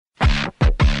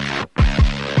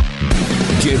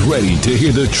Get ready to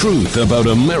hear the truth about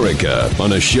America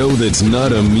on a show that's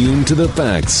not immune to the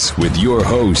facts with your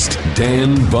host,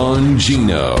 Dan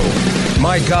Bongino.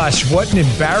 My gosh, what an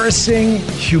embarrassing,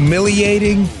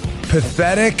 humiliating,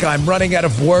 pathetic. I'm running out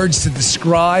of words to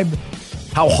describe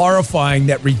how horrifying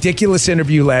that ridiculous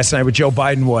interview last night with Joe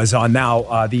Biden was on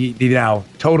the now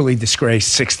totally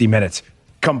disgraced 60 Minutes.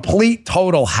 Complete,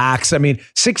 total hacks. I mean,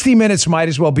 60 Minutes might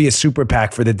as well be a super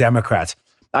PAC for the Democrats.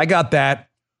 I got that.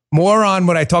 More on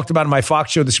what I talked about in my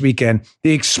Fox show this weekend,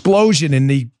 the explosion in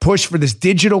the push for this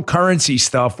digital currency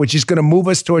stuff, which is going to move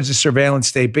us towards a surveillance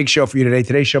state. Big show for you today.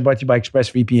 Today's show brought to you by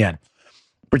ExpressVPN.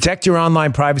 Protect your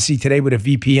online privacy today with a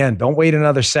VPN. Don't wait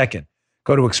another second.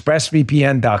 Go to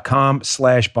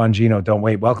expressvpn.com/Bongino. Don't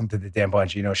wait. Welcome to the Dan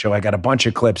Bongino Show. I got a bunch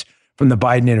of clips from the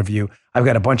Biden interview. I've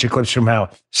got a bunch of clips from how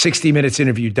 60 Minutes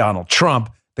interviewed Donald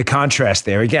Trump. The contrast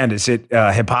there. Again, is it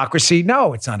hypocrisy?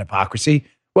 No, it's not hypocrisy.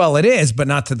 Well, it is, but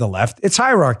not to the left. It's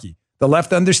hierarchy. The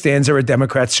left understands they're a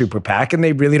Democrat super PAC, and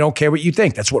they really don't care what you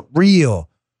think. That's what real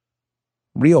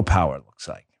power looks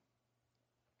like.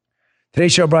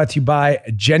 Today's show brought to you by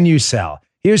Genucel.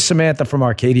 Here's Samantha from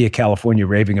Arcadia, California,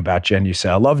 raving about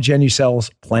Genucel. I love Genucel's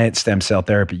plant stem cell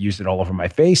therapy. Used it all over my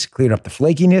face, cleared up the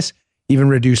flakiness, even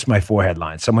reduced my forehead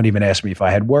line. Someone even asked me if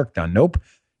I had work done. Nope,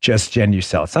 just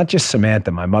Genucel. It's not just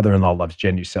Samantha. My mother-in-law loves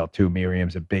Genucel too.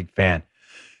 Miriam's a big fan.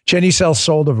 Genucel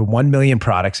sold over 1 million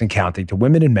products and counting to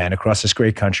women and men across this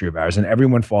great country of ours, and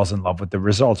everyone falls in love with the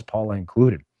results, Paula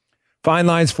included. Fine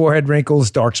lines, forehead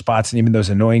wrinkles, dark spots, and even those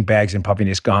annoying bags and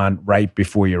puffiness gone right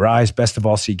before your eyes. Best of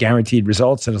all, see guaranteed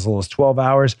results in as little as 12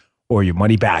 hours or your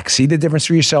money back. See the difference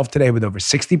for yourself today with over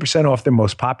 60% off their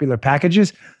most popular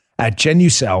packages at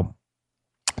Genucel.com.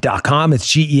 It's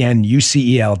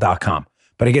GENUCEL.com.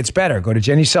 But it gets better. Go to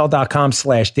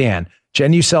Genucel.com/Dan.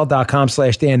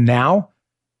 Genucel.com/Dan now.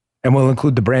 And we'll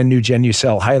include the brand new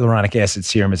Genucel Hyaluronic Acid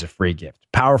Serum as a free gift.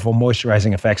 Powerful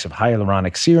moisturizing effects of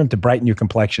hyaluronic serum to brighten your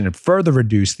complexion and further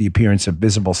reduce the appearance of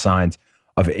visible signs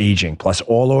of aging. Plus,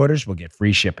 all orders will get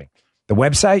free shipping. The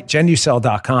website,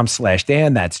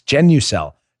 Genucel.com/Dan. That's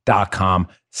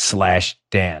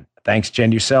Genucel.com/Dan. Thanks,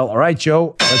 Genucel. All right,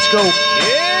 Joe, let's go.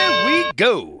 Here we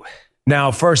go. Now,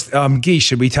 first, Guy,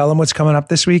 should we tell him what's coming up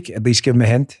this week? At least give him a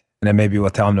hint, and then maybe we'll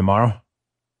tell him tomorrow.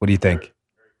 What do you think?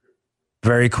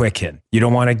 Very quick hint. You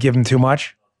don't want to give them too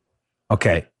much?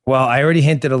 Okay. Well, I already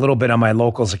hinted a little bit on my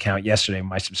Locals account yesterday.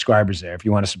 My subscribers there. If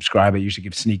you want to subscribe, I usually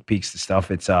give sneak peeks to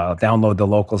stuff. It's download the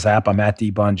Locals app. I'm at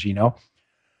D Bongino.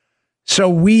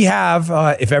 So we have,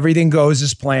 if everything goes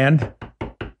as planned,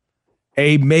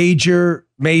 a major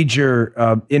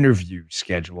interview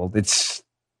scheduled. It's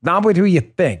not with who you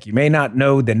think. You may not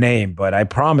know the name, but I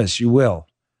promise you will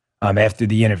after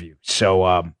the interview.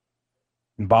 So,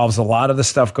 involves a lot of the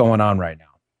stuff going on right now.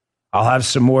 I'll have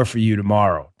some more for you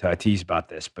tomorrow to tease about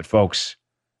this. But folks,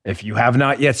 if you have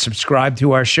not yet subscribed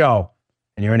to our show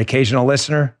and you're an occasional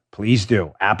listener, please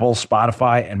do. Apple,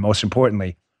 Spotify, and most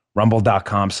importantly,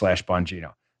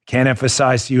 rumble.com/Bongino. Can't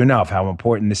emphasize to you enough how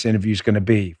important this interview is going to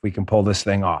be if we can pull this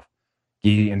thing off.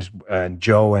 Guy and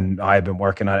Joe and I have been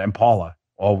working on it, and Paula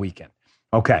all weekend.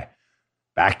 Okay,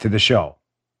 back to the show.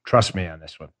 Trust me on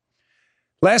this one.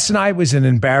 Last night was an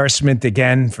embarrassment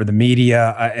again for the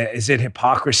media. Is it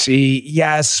hypocrisy?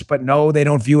 Yes, but no, they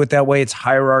don't view it that way. It's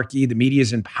hierarchy. The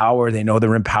media's in power. They know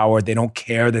they're empowered. They don't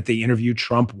care that they interviewed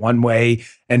Trump one way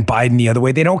and Biden the other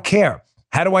way. They don't care.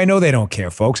 How do I know they don't care,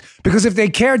 folks? Because if they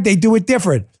cared, they do it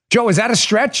different. Joe, is that a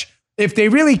stretch? If they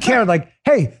really cared, like,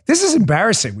 hey, this is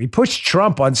embarrassing. We pushed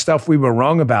Trump on stuff we were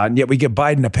wrong about, and yet we give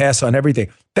Biden a pass on everything.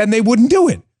 Then they wouldn't do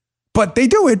it. But they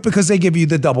do it because they give you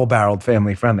the double-barreled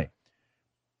family friendly.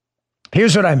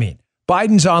 Here's what I mean.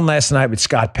 Biden's on last night with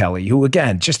Scott Pelley, who,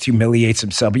 again, just humiliates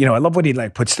himself. You know, I love when he,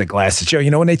 puts the glasses. Joe, you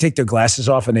know when they take their glasses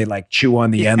off and they, chew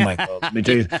on the end? Oh, let me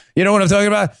tell you. You know what I'm talking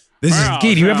about? This is Guy.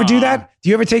 Do you ever do that? Do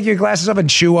you ever take your glasses off and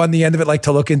chew on the end of it,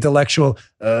 to look intellectual?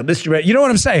 Mr. Ray, you know what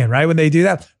I'm saying, right? When they do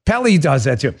that? Pelley does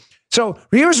that, too. So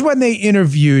here's when they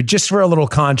interviewed, just for a little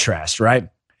contrast, right?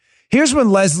 Here's when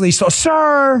Leslie Stahl,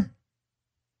 sir,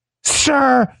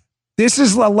 this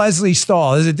is Leslie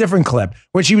Stahl. This is a different clip.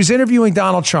 When she was interviewing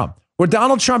Donald Trump, where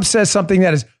Donald Trump says something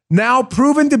that is now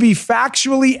proven to be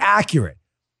factually accurate,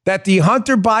 that the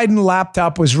Hunter Biden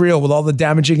laptop was real with all the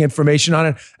damaging information on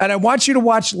it. And I want you to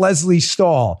watch Leslie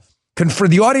Stahl. For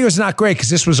the audio is not great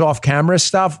because this was off camera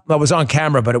stuff. Well, it was on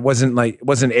camera, but it wasn't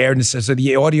aired. And so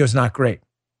the audio is not great.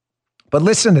 But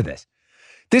listen to this.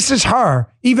 This is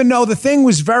her, even though the thing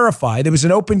was verified. There was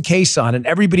an open case on it. And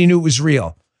everybody knew it was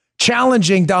real.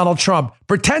 Challenging Donald Trump,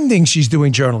 pretending she's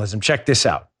doing journalism. Check this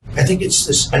out. I think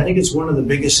it's one of the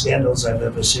biggest scandals I've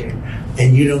ever seen,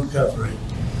 and you don't cover it.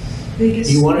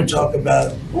 Because You want to talk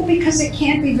about, well, because it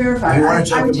can't be verified. you want to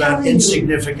talk I'm about telling you.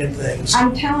 Insignificant things.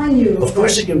 I'm telling you. Of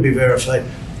course it can be verified.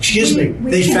 Excuse me,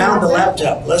 We they cannot found the verify.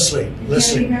 laptop. Leslie, It can't be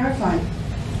Leslie, verified.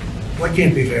 what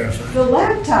can't be verified? The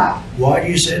laptop. Why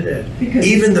do you say that? Because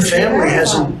Even the it's family verified.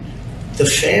 hasn't, the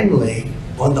family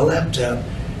on the laptop,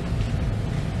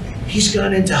 he's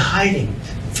gone into hiding.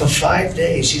 For 5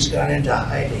 days, he's gone into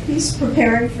hiding. He's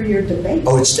preparing for your debate.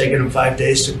 Oh, it's taken him 5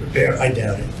 days to prepare? I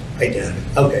doubt it.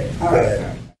 Okay, All go right.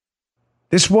 ahead.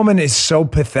 This woman is so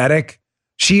pathetic.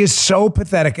 She is so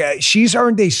pathetic. She's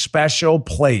earned a special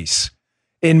place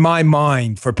in my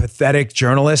mind for pathetic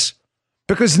journalists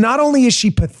because not only is she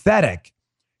pathetic,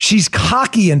 she's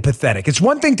cocky and pathetic. It's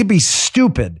one thing to be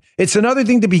stupid. It's another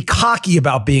thing to be cocky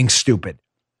about being stupid.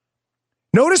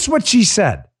 Notice what she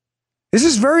said.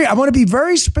 I want to be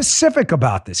very specific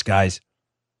about this, guys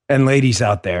and ladies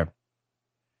out there.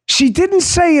 She didn't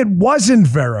say it wasn't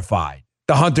verified,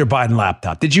 the Hunter Biden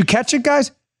laptop. Did you catch it,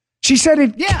 guys? She said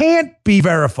it can't be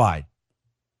verified.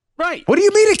 Right. What do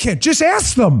you mean it can't? Just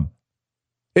ask them.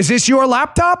 Is this your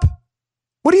laptop?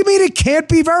 What do you mean it can't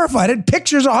be verified? It had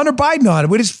pictures of Hunter Biden on it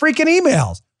with his freaking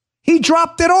emails. He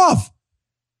dropped it off.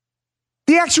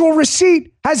 The actual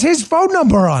receipt has his phone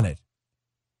number on it.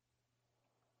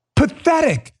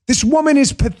 Pathetic. This woman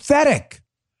is pathetic.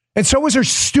 And so is her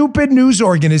stupid news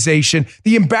organization,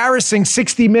 the embarrassing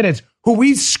 60 Minutes, who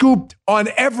we scooped on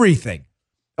everything.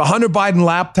 A Hunter Biden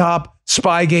laptop,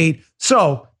 Spygate.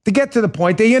 So to get to the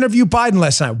point, they interviewed Biden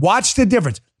last night. Watch the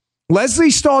difference.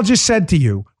 Leslie Stahl just said to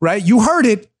you, right? You heard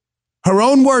it. Her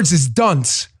own words is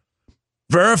dunce.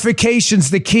 Verification's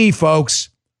the key, folks.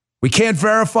 We can't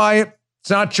verify it. It's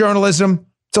not journalism.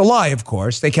 It's a lie, of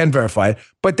course. They can verify it.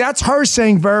 But that's her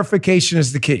saying verification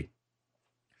is the key.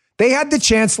 They had the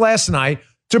chance last night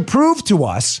to prove to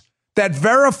us that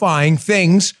verifying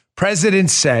things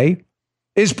presidents say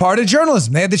is part of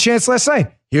journalism. They had the chance last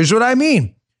night. Here's what I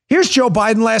mean. Here's Joe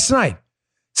Biden last night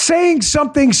saying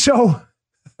something so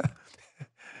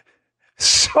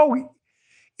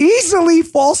easily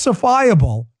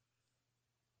falsifiable.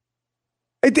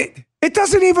 It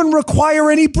doesn't even require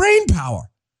any brain power.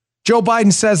 Joe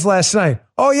Biden says last night,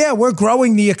 oh yeah, we're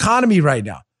growing the economy right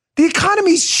now. The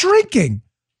economy's shrinking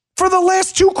for the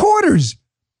last 2 quarters.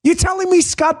 You telling me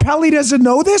Scott Pelley doesn't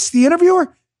know this, the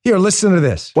interviewer? Here, listen to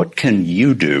this. What can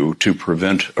you do to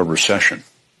prevent a recession?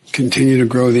 Continue to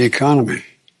grow the economy.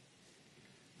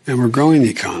 And we're growing the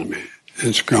economy.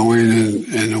 It's growing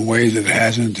in a way that it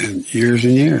hasn't in years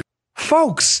and years.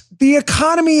 Folks, the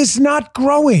economy is not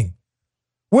growing.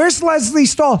 Where's Leslie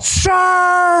Stahl?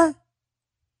 Sir!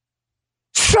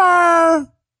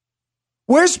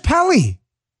 Where's Pelley?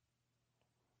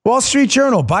 Wall Street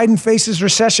Journal, Biden faces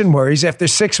recession worries after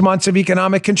 6 months of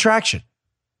economic contraction.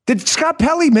 Did Scott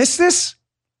Pelley miss this?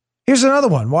 Here's another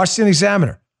one, Washington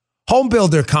Examiner. Home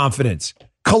builder confidence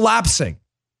collapsing.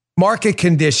 Market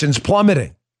conditions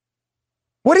plummeting.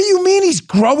 What do you mean he's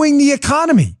growing the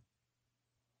economy?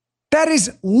 That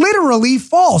is literally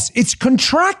false. It's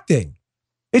contracting.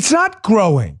 It's not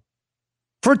growing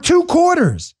for 2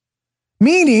 quarters,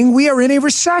 meaning we are in a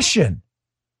recession.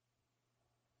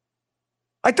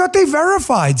 I thought they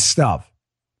verified stuff.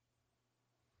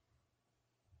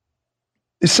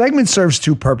 This segment serves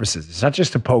 2 purposes. It's not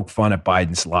just to poke fun at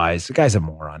Biden's lies. The guy's a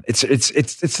moron.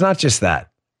 It's not just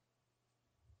that.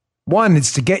 One,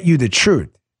 it's to get you the truth.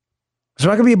 So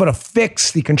we're not going to be able to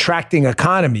fix the contracting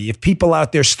economy if people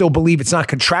out there still believe it's not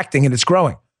contracting and it's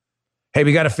growing. Hey,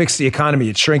 we got to fix the economy.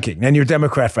 It's shrinking. Then your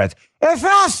Democrat friends, it's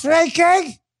not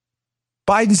shrinking.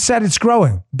 Biden said it's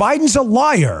growing. Biden's a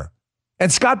liar.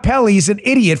 And Scott Pelley is an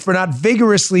idiot for not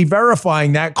vigorously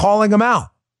verifying that, calling him out.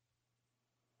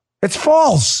 It's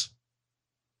false.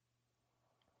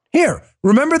 Here,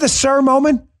 remember the sir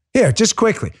moment? Here, just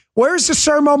quickly. Where's the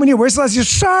sir moment here? Where's Leslie?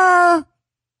 Sir!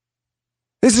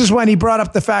 This is when he brought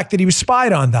up the fact that he was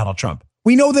spied on Donald Trump.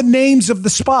 We know the names of the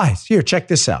spies. Here, check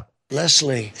this out.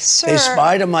 Leslie, Sir, they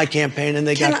spied on my campaign and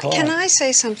they got caught. Can I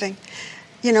say something?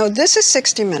 You know, this is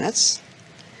 60 Minutes,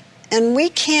 and we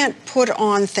can't put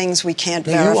on things we can't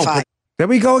verify. There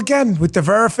we go again with the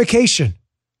verification.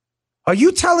 Are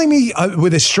you telling me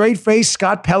with a straight face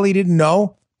Scott Pelley didn't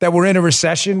know that we're in a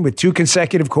recession with 2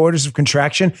 consecutive quarters of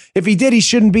contraction? If he did, he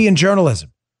shouldn't be in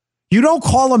journalism. You don't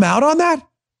call him out on that?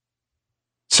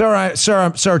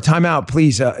 Sir, time out,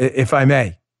 please, if I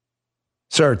may.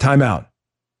 Sir, time out.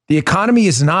 The economy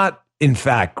is not, in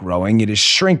fact, growing. It is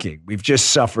shrinking. We've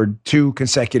just suffered 2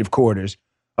 consecutive quarters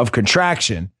of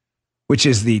contraction, which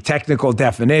is the technical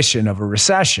definition of a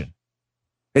recession.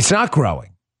 It's not growing.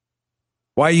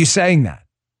 Why are you saying that?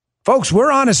 Folks,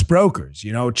 we're honest brokers.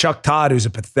 You know, Chuck Todd, who's a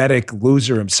pathetic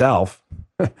loser himself,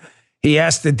 He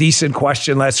asked a decent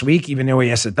question last week, even though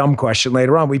he asked a dumb question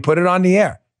later on. We put it on the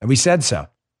air, and we said so.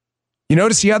 You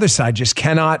notice the other side just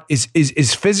cannot,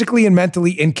 is physically and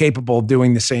mentally incapable of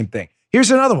doing the same thing.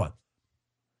 Here's another one.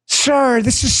 Sir,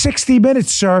 this is 60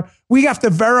 Minutes, sir. We have to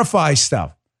verify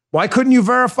stuff. Why couldn't you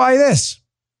verify this?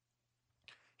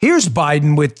 Here's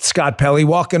Biden with Scott Pelley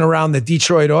walking around the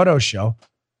Detroit Auto Show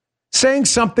saying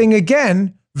something,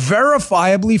 again,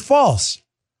 verifiably false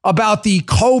about the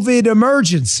COVID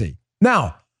emergency.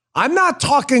 Now, I'm not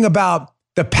talking about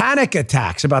the panic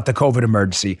attacks about the COVID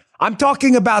emergency. I'm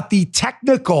talking about the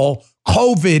technical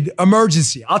COVID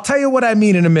emergency. I'll tell you what I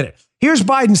mean in a minute. Here's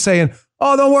Biden saying,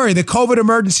 oh, don't worry, the COVID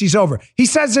emergency's over. He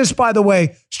says this, by the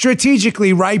way,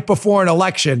 strategically right before an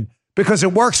election because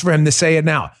it works for him to say it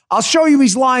now. I'll show you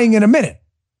he's lying in a minute,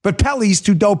 but Pelley's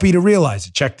too dopey to realize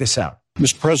it. Check this out.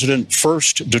 Mr. President,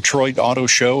 first Detroit Auto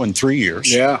Show in 3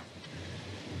 years. Yeah.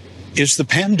 Is the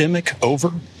pandemic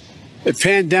over? The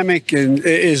pandemic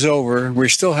is over. We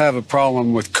still have a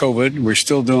problem with COVID. We're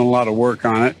still doing a lot of work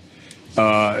on it.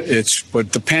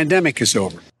 But the pandemic is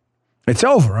over. It's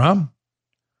over, huh?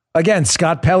 Again,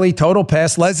 Scott Pelley, total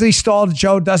pass. Leslie Stahl,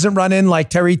 Joe doesn't run in like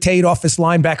Terry Tate, office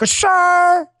linebacker.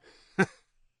 Sir!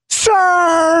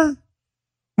 Sir!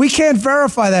 We can't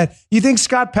verify that. You think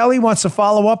Scott Pelley wants to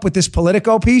follow up with this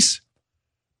Politico piece?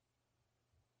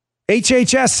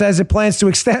 HHS says it plans to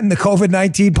extend the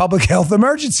COVID-19 public health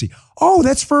emergency. Oh,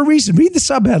 that's for a reason. Read the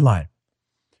subheadline.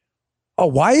 Oh,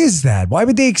 why is that? Why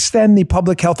would they extend the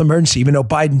public health emergency even though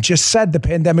Biden just said the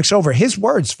pandemic's over? His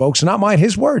words, folks, not mine,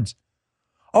 his words.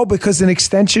 Oh, because an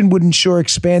extension would ensure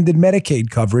expanded Medicaid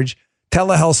coverage,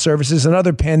 telehealth services, and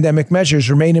other pandemic measures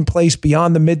remain in place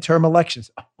beyond the midterm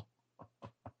elections.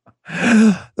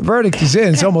 The verdict is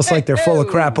in. It's almost like they're full of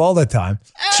crap all the time.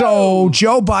 So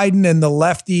Joe Biden and the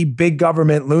lefty big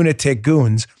government lunatic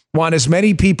goons want as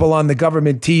many people on the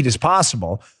government teat as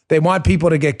possible. They want people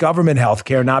to get government health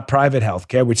care, not private health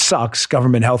care, which sucks.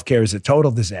 Government health care is a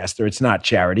total disaster. It's not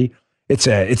charity. It's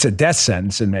a death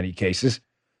sentence in many cases.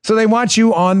 So they want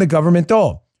you on the government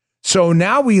dole. So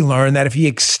now we learn that if he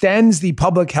extends the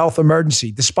public health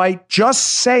emergency, despite just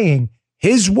saying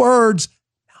his words,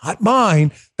 not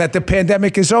mine, that the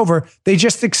pandemic is over, they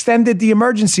just extended the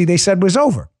emergency they said was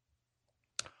over.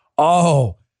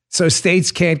 Oh, so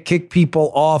states can't kick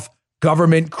people off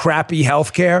government crappy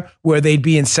health care where they'd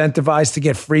be incentivized to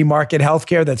get free market health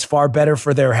care that's far better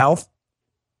for their health?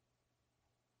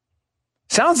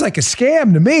 Sounds like a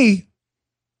scam to me.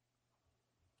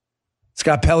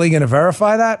 Scott Pelley going to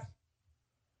verify that?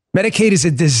 Medicaid is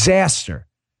a disaster.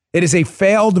 It is a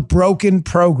failed, broken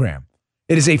program.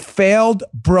 It is a failed,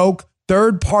 broke,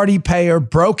 third-party payer,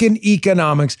 broken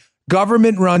economics,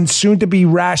 government-run, soon-to-be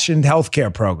rationed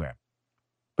healthcare program.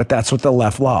 But that's what the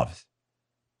left loves.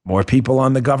 More people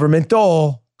on the government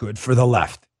dole, good for the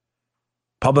left.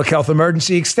 Public health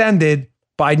emergency extended.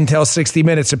 Biden tells 60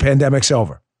 Minutes the pandemic's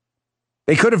over.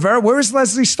 They could have verified. Where is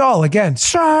Leslie Stahl again?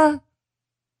 Sir,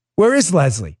 where is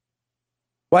Leslie?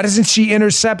 Why doesn't she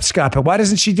intercept Scott? Why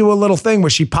doesn't she do a little thing where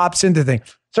she pops into things?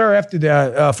 Sir, after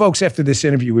the folks, after this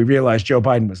interview, we realized Joe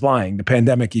Biden was lying. The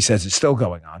pandemic, he says, is still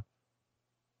going on.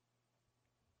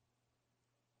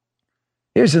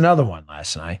 Here's another one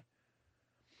last night.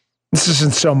 This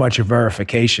isn't so much a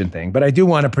verification thing, but I do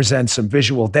want to present some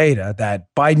visual data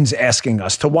that Biden's asking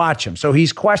us to watch him. So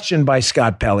he's questioned by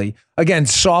Scott Pelley, again,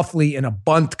 softly in a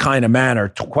bunt kind of manner,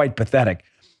 quite pathetic.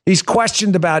 He's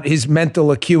questioned about his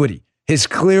mental acuity, his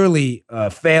clearly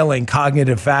failing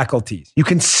cognitive faculties. You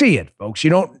can see it, folks. You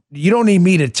don't need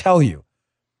me to tell you.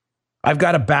 I've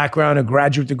got a background, a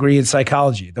graduate degree in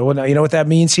psychology. You know what that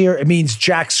means here? It means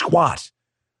jack squat.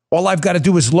 All I've got to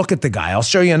do is look at the guy. I'll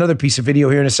show you another piece of video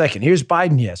here in a second. Here's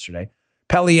Biden yesterday.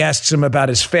 Pelley asks him about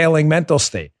his failing mental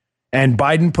state, and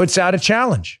Biden puts out a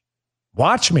challenge.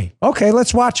 Watch me. Okay,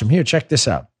 let's watch him. Here, check this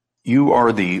out. You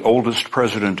are the oldest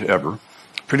president ever.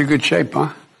 Pretty good shape,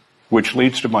 huh? Which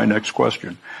leads to my next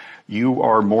question. You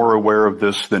are more aware of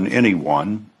this than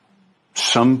anyone.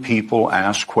 Some people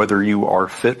ask whether you are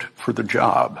fit for the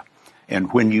job.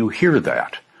 And when you hear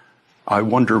that, I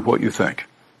wonder what you think.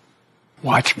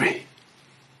 Watch me.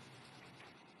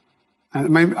 I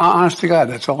mean, honest to God,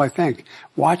 that's all I think.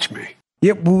 Watch me.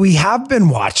 Yeah, we have been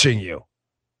watching you.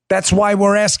 That's why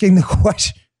we're asking the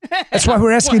question. That's why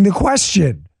we're asking the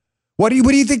question. What do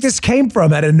you think this came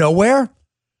from? Out of nowhere?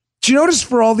 Did you notice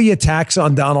for all the attacks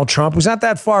on Donald Trump, who's not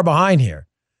that far behind here?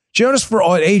 Did you notice for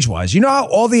all age-wise? You know how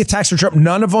all the attacks on Trump,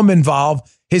 none of them involve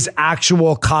his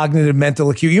actual cognitive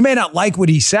mental acuity. You may not like what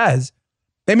he says.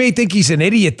 They may think he's an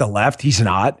idiot, the left. He's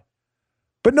not.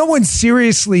 But no one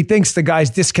seriously thinks the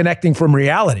guy's disconnecting from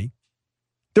reality.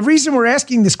 The reason we're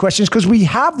asking this question is because we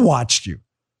have watched you.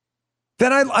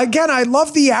 Then I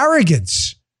love the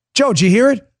arrogance. Joe, did you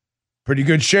hear it? Pretty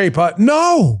good shape, huh?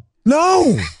 No.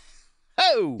 Oh.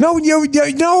 No,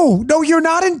 you're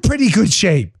not in pretty good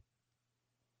shape.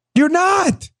 You're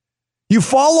not. You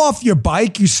fall off your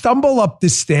bike, you stumble up the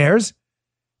stairs.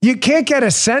 You can't get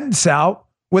a sentence out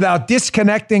without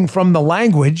disconnecting from the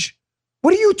language.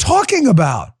 What are you talking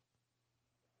about?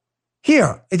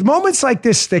 Here, moments like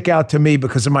this stick out to me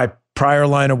because of my prior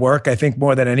line of work, I think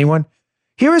more than anyone.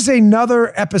 Here is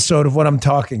another episode of what I'm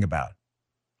talking about.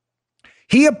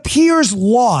 He appears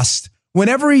lost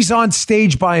whenever he's on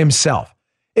stage by himself.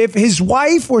 If his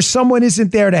wife or someone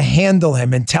isn't there to handle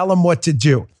him and tell him what to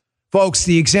do. Folks,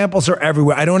 the examples are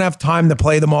everywhere. I don't have time to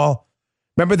play them all.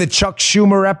 Remember the Chuck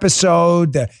Schumer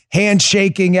episode, the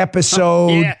handshaking episode?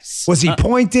 Yes. Was he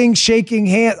pointing, shaking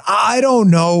hands? I don't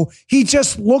know. He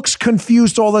just looks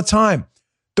confused all the time.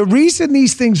 The reason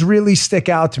these things really stick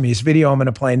out to me, this video I'm going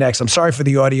to play next. I'm sorry for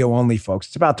the audio only, folks.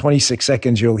 It's about 26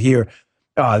 seconds. You'll hear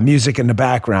music in the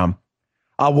background.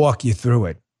 I'll walk you through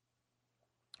it.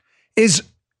 Is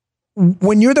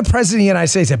when you're the president of the United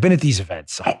States, I've been at these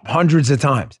events hundreds of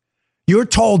times. You're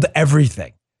told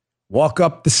everything. Walk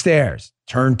up the stairs,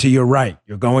 turn to your right.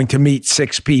 You're going to meet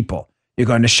 6 people. You're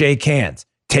going to shake hands,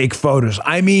 take photos.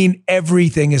 I mean,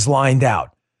 everything is lined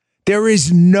out. There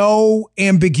is no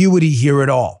ambiguity here at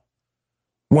all.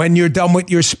 When you're done with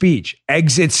your speech,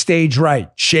 exit stage right,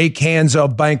 shake hands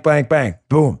of bang, bang, bang,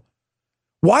 boom.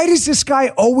 Why does this guy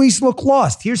always look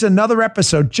lost? Here's another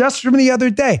episode just from the other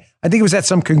day. I think it was at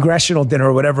some congressional dinner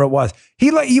or whatever it was. He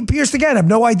appears again. I have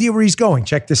no idea where he's going.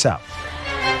 Check this out.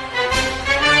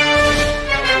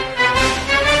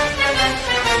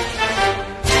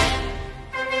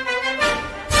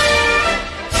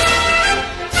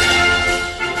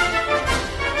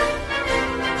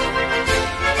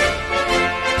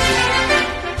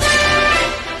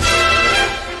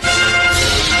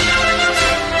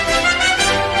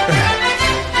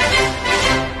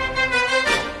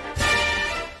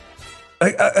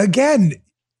 Again,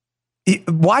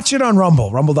 watch it on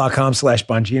Rumble,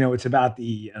 rumble.com/Bongino. It's about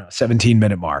the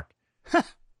 17-minute mark.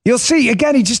 You'll see,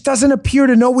 again, he just doesn't appear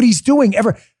to know what he's doing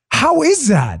ever. How is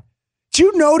that? Do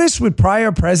you notice with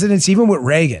prior presidents, even with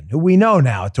Reagan, who we know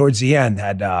now towards the end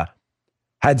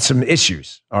had some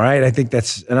issues, all right? I think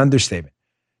that's an understatement.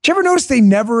 Did you ever notice they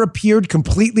never appeared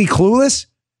completely clueless?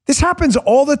 This happens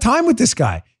all the time with this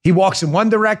guy. He walks in one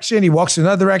direction, he walks in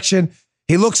another direction.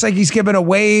 He looks like he's giving a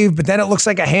wave, but then it looks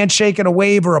like a handshake and a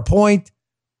wave or a point.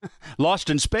 Lost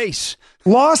in space.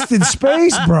 Lost in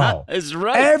space, bro. That's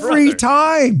right. Every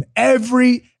time.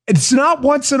 It's not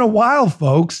once in a while,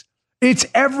 folks. It's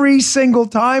every single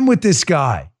time with this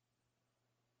guy.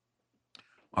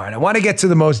 All right, I want to get to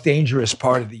the most dangerous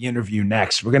part of the interview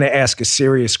next. We're going to ask a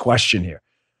serious question here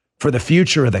for the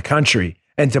future of the country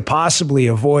and to possibly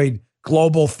avoid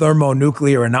global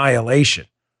thermonuclear annihilation.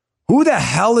 Who the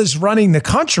hell is running the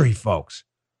country, folks?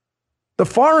 The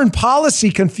foreign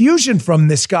policy confusion from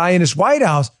this guy in his White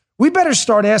House, we better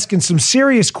start asking some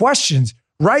serious questions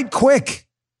right quick,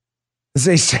 as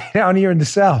they say down here in the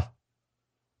South.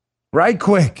 Right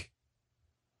quick.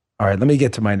 All right, let me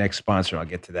get to my next sponsor. I'll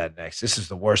get to that next. This is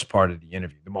the worst part of the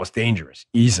interview, the most dangerous,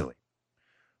 easily.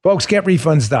 Folks,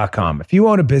 getrefunds.com. If you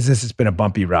own a business, it's been a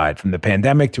bumpy ride. From the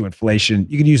pandemic to inflation,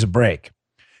 you could use a break.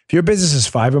 If your business has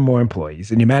 5 or more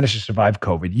employees and you manage to survive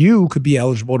COVID, you could be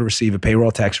eligible to receive a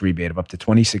payroll tax rebate of up to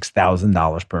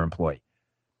 $26,000 per employee.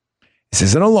 This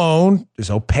isn't a loan. There's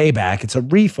no payback. It's a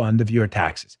refund of your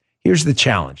taxes. Here's the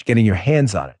challenge, getting your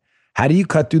hands on it. How do you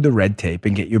cut through the red tape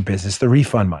and get your business the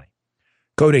refund money?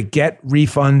 Go to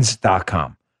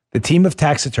getrefunds.com. The team of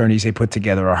tax attorneys they put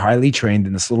together are highly trained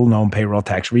in this little-known payroll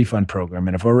tax refund program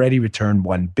and have already returned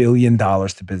 $1 billion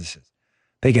to businesses.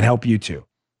 They can help you too.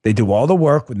 They do all the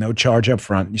work with no charge up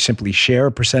front. You simply share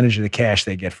a percentage of the cash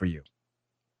they get for you.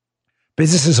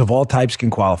 Businesses of all types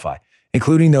can qualify,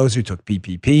 including those who took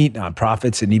PPP,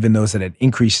 nonprofits, and even those that had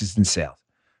increases in sales.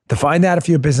 To find out if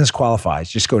your business qualifies,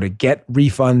 just go to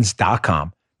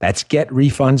getrefunds.com. That's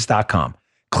getrefunds.com.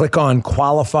 Click on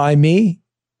Qualify Me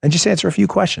and just answer a few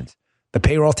questions. The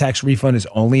payroll tax refund is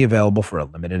only available for a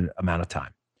limited amount of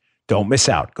time. Don't miss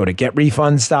out. Go to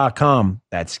getrefunds.com.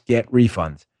 That's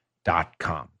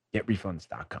getrefunds.com.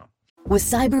 Getrefunds.com. With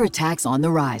cyber attacks on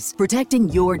the rise, protecting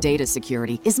your data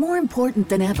security is more important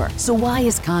than ever. So why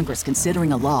is Congress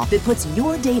considering a law that puts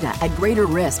your data at greater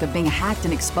risk of being hacked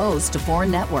and exposed to foreign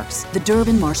networks? The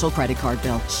Durbin-Marshall credit card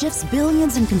bill shifts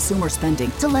billions in consumer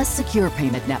spending to less secure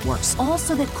payment networks, all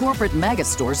so that corporate mega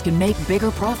stores can make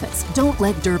bigger profits. Don't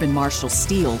let Durbin-Marshall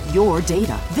steal your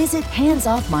data. Visit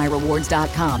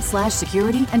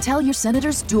handsoffmyrewards.com/security and tell your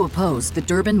senators to oppose the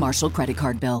Durbin-Marshall credit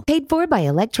card bill. Paid for by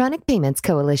Electronic Payments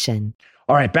Coalition.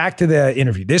 All right, back to the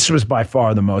interview. This was by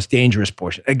far the most dangerous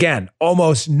portion. Again,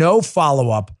 almost no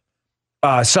follow-up,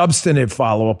 substantive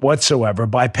follow-up whatsoever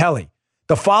by Pelley.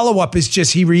 The follow-up is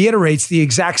just he reiterates the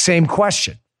exact same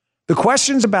question. The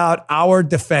question's about our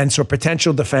defense or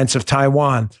potential defense of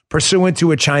Taiwan pursuant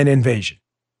to a China invasion.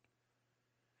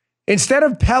 Instead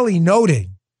of Pelley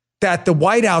noting that the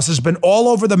White House has been all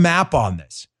over the map on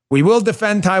this, we will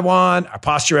defend Taiwan, our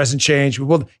posture hasn't changed,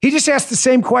 he just asked the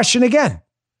same question again.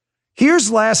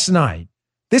 Here's last night.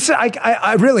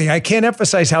 I can't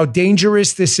emphasize how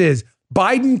dangerous this is.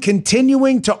 Biden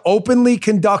continuing to openly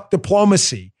conduct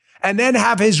diplomacy and then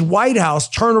have his White House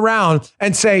turn around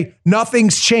and say,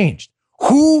 nothing's changed.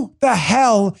 Who the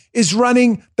hell is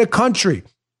running the country?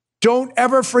 Don't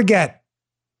ever forget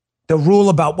the rule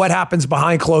about what happens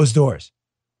behind closed doors.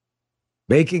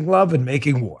 Making love and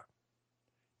making war.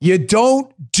 You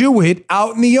don't do it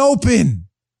out in the open.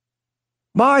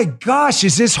 My gosh,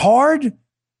 is this hard?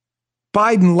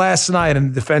 Biden last night in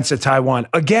the defense of Taiwan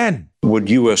again. Would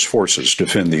U.S. forces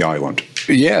defend the island?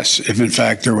 Yes, if in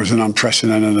fact there was an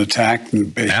unprecedented attack.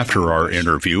 After our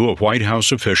interview, a White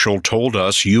House official told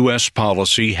us U.S.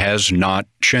 policy has not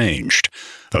changed.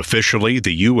 Officially,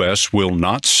 the U.S. will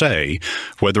not say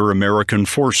whether American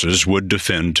forces would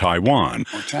defend Taiwan.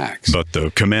 But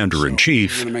the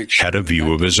commander-in-chief had a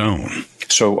view of his own.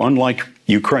 So unlike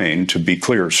Ukraine, to be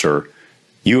clear, sir,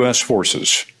 U.S.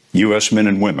 forces, U.S. men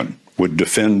and women, would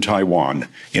defend Taiwan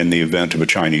in the event of a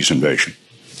Chinese invasion.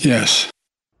 Yes.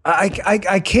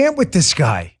 I can't with this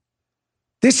guy.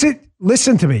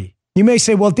 Listen to me. You may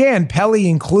say, well, Dan, Pelley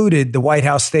included the White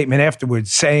House statement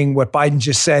afterwards saying what Biden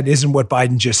just said isn't what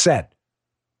Biden just said.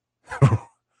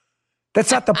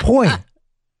 That's not the point.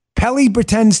 Pelley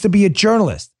pretends to be a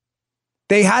journalist.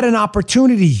 They had an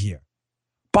opportunity here.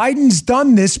 Biden's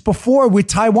done this before with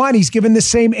Taiwan. He's given the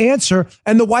same answer,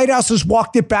 and the White House has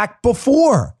walked it back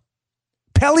before.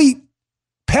 Pelley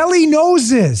knows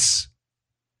this.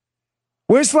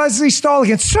 Where's Leslie Stahl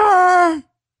again? Sir,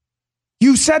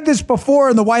 you said this before,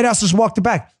 and the White House has walked it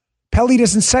back. Pelley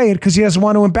doesn't say it because he doesn't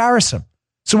want to embarrass him.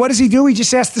 So what does he do? He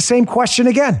just asks the same question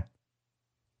again.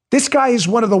 This guy is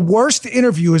one of the worst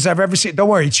interviewers I've ever seen. Don't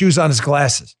worry, he chews on his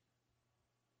glasses.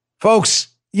 Folks,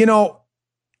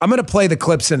 I'm going to play the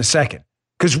clips in a second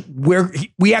because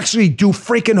we actually do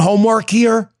freaking homework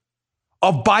here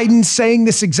of Biden saying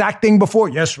this exact thing before.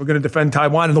 Yes, we're going to defend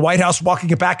Taiwan, and the White House walking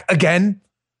it back again.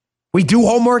 We do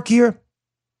homework here.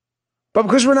 But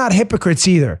because we're not hypocrites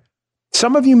either,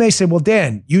 some of you may say, well,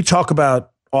 Dan, you talk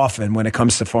about often when it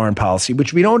comes to foreign policy,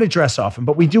 which we don't address often,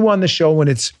 but we do on the show when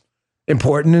it's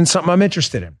important and something I'm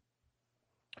interested in.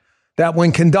 That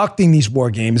when conducting these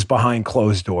war games behind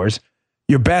closed doors,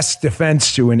 your best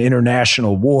defense to an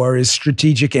international war is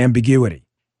strategic ambiguity.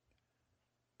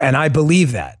 And I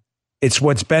believe that. It's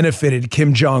what's benefited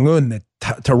Kim Jong-un, the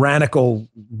tyrannical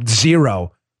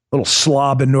zero, little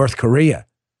slob in North Korea.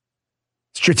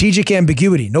 Strategic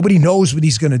ambiguity. Nobody knows what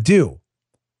he's going to do.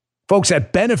 Folks,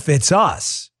 that benefits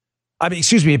us.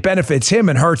 It benefits him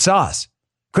and hurts us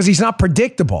because he's not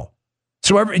predictable.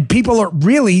 So people are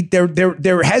really,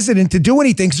 they're hesitant to do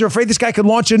anything because they're afraid this guy could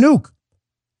launch a nuke.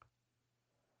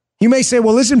 You may say,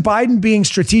 well, isn't Biden being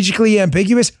strategically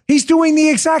ambiguous? He's doing the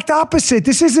exact opposite.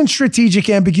 This isn't strategic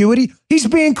ambiguity. He's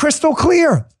being crystal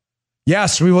clear.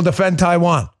 Yes, we will defend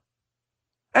Taiwan.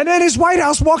 And then his White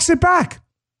House walks it back.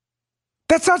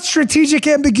 That's not strategic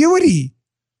ambiguity.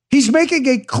 He's making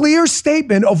a clear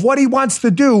statement of what he wants to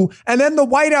do. And then the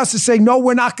White House is saying, no,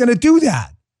 we're not going to do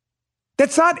that.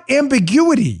 That's not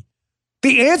ambiguity.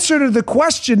 The answer to the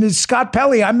question is, Scott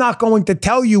Pelley, I'm not going to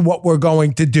tell you what we're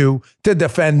going to do to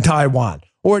defend Taiwan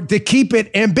or to keep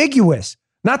it ambiguous,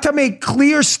 not to make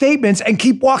clear statements and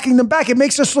keep walking them back. It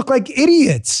makes us look like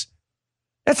idiots.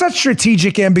 That's not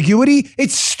strategic ambiguity.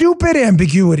 It's stupid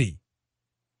ambiguity.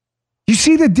 You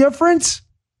see the difference?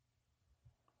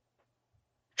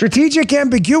 Strategic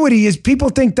ambiguity is people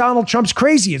think Donald Trump's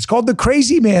crazy. It's called the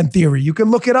crazy man theory. You can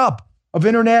look it up of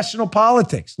international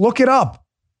politics. Look it up.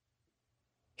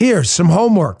 Here's some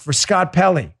homework for Scott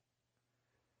Pelley.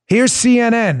 Here's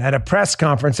CNN at a press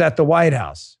conference at the White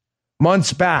House.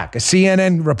 Months back, a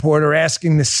CNN reporter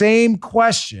asking the same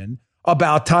question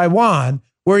about Taiwan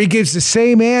where he gives the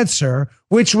same answer,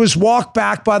 which was walked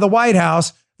back by the White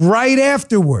House right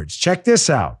afterwards. Check this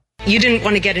out. You didn't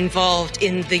want to get involved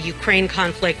in the Ukraine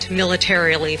conflict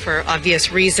militarily for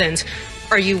obvious reasons.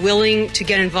 Are you willing to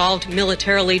get involved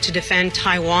militarily to defend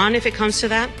Taiwan if it comes to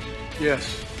that?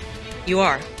 Yes. You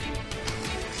are.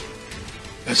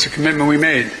 That's the commitment we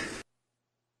made.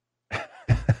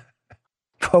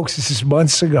 Folks, this is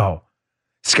months ago.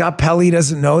 Scott Pelley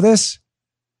doesn't know this?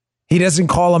 He doesn't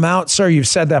call him out? Sir, you've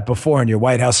said that before and your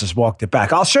White House has walked it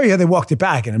back. I'll show you how they walked it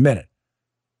back in a minute.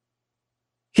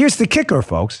 Here's the kicker,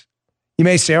 folks. You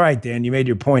may say, all right, Dan, you made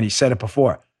your point. He said it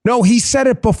before. No, he said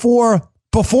it before.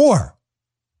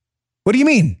 What do you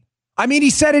mean? I mean,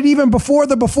 he said it even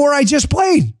before I just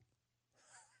played.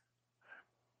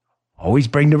 Always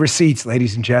bring the receipts,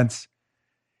 ladies and gents.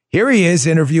 Here he is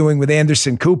interviewing with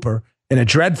Anderson Cooper in a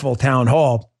dreadful town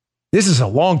hall. This is a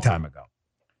long time ago.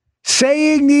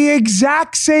 Saying the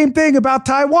exact same thing about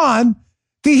Taiwan,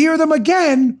 to hear them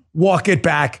again walk it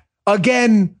back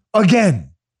again.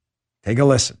 Take a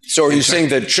listen. So are you saying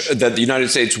that the United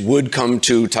States would come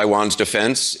to Taiwan's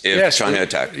defense if China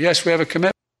attacked? Yes, we have a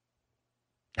commitment.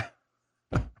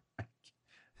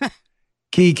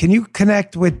 Key, can you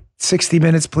connect with 60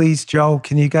 Minutes, please? Joe,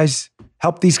 can you guys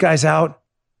help these guys out?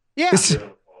 Yeah.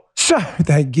 Sir,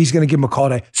 he's going to give him a call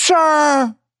today.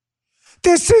 Sir,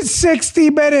 this is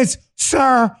 60 Minutes,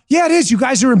 sir. Yeah, it is. You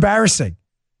guys are embarrassing.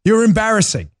 You're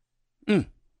embarrassing.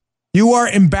 You are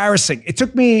embarrassing. It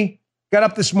took me, got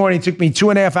up this morning, it took me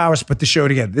 2.5 hours to put the show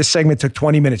together. This segment took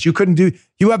 20 minutes. You couldn't do,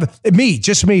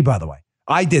 just me, by the way.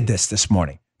 I did this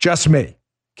morning. Just me.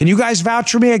 Can you guys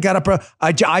vouch for me? I got up,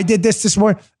 I did this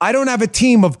morning. I don't have a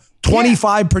team of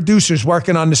 25 producers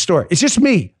working on the story. It's just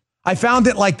me. I found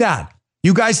it like that.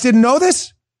 You guys didn't know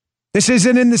this? This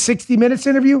isn't in the 60 Minutes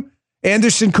interview?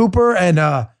 Anderson Cooper and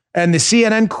the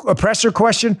CNN presser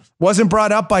question wasn't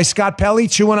brought up by Scott Pelley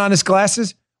chewing on his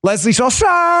glasses? Leslie saw,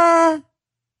 sir.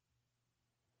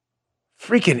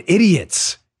 Freaking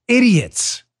idiots. Here,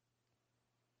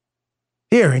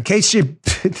 in case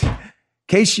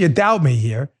you doubt me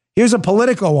here, here's a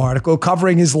Politico article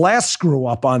covering his last screw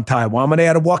up on Taiwan when they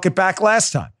had to walk it back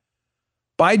last time.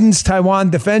 Biden's Taiwan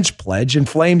defense pledge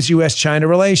inflames U.S.-China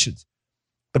relations.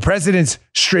 The president's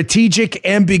strategic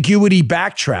ambiguity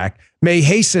backtrack may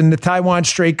hasten the Taiwan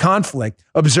Strait conflict,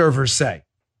 observers say.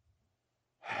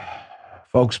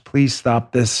 Folks, please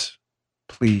stop this.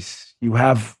 Please. You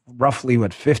have roughly,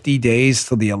 50 days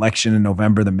till the election in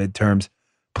November, the midterms.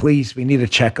 Please, we need to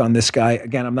check on this guy.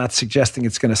 Again, I'm not suggesting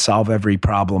it's going to solve every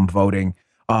problem voting,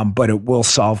 but it will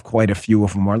solve quite a few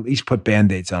of them, or at least put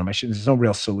Band-Aids on them. There's no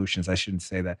real solutions. I shouldn't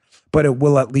say that. But it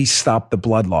will at least stop the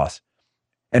blood loss.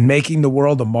 And making the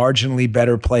world a marginally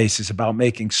better place is about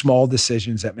making small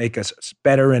decisions that make us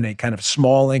better in a kind of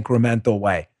small, incremental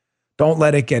way. Don't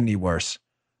let it get any worse.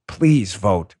 Please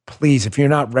vote. Please, if you're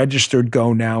not registered,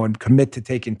 go now and commit to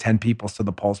taking 10 people to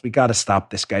the polls. We got to stop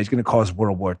this guy. He's going to cause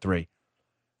World War III.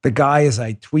 The guy, as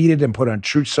I tweeted and put on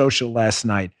Truth Social last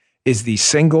night, is the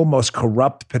single most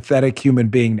corrupt, pathetic human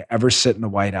being to ever sit in the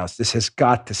White House. This has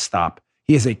got to stop.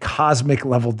 He is a cosmic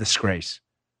level disgrace.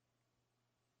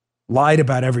 Lied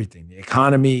about everything. The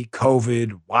economy,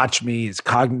 COVID, watch me, his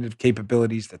cognitive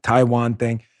capabilities, the Taiwan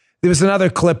thing. There was another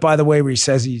clip, by the way, where he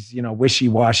says he's,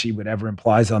 wishy-washy, whatever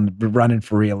implies on running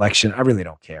for re-election. I really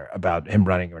don't care about him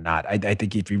running or not. I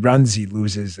think if he runs, he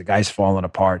loses. The guy's falling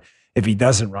apart. If he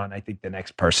doesn't run, I think the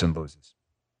next person loses.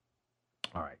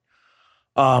 All right.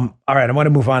 All right, I want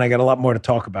to move on. I got a lot more to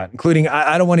talk about, including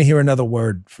I don't want to hear another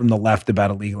word from the left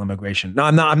about illegal immigration. No,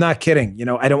 I'm not kidding.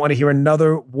 I don't want to hear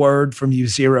another word from you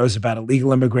zeros about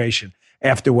illegal immigration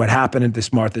after what happened at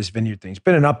this Martha's Vineyard thing. It's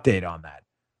been an update on that.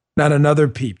 Not another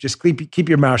peep. Just keep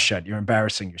your mouth shut. You're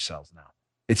embarrassing yourselves now.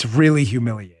 It's really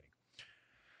humiliating.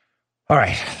 All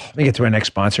right, let me get to our next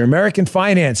sponsor, American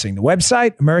Financing. The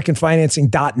website,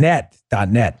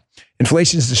 americanfinancing.net.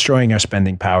 Inflation is destroying our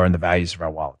spending power and the values of our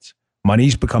wallets.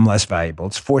 Money's become less valuable.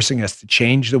 It's forcing us to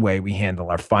change the way we handle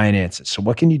our finances. So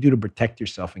what can you do to protect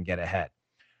yourself and get ahead?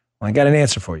 Well, I got an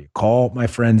answer for you. Call my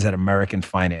friends at American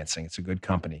Financing. It's a good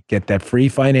company. Get that free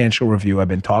financial review I've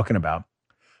been talking about.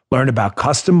 Learn about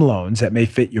custom loans that may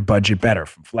fit your budget better,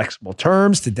 from flexible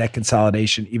terms to debt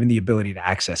consolidation, even the ability to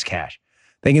access cash.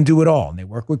 They can do it all, and they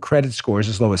work with credit scores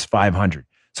as low as 500.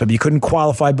 So if you couldn't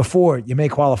qualify before, you may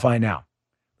qualify now.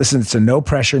 Listen, it's a no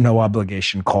pressure, no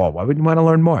obligation call. Why would you want to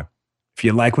learn more? If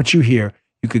you like what you hear,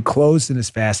 you could close in as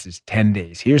fast as 10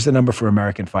 days. Here's the number for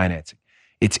American Financing.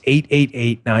 It's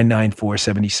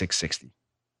 888-994-7660.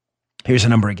 Here's the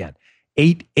number again,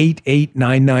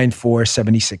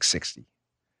 888-994-7660.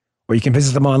 Or you can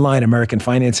visit them online,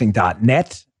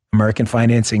 americanfinancing.net,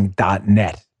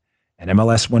 AmericanFinancing.net, and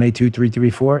MLS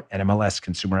 182334, and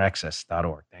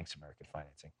MLSConsumerAccess.org. Thanks, American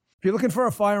Financing. If you're looking for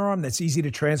a firearm that's easy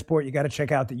to transport, you got to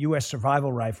check out the U.S.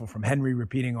 Survival Rifle from Henry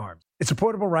Repeating Arms. It's a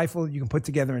portable rifle you can put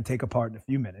together and take apart in a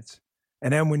few minutes.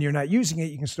 And then when you're not using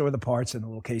it, you can store the parts in the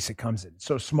little case it comes in. It's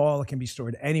so small, it can be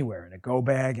stored anywhere, in a go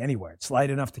bag, anywhere. It's light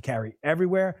enough to carry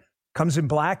everywhere. Comes in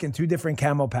black and 2 different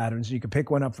camo patterns. You can pick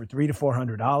one up for $300 to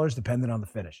 $400, depending on the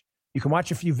finish. You can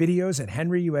watch a few videos at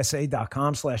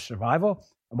henryusa.com/survival.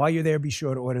 And while you're there, be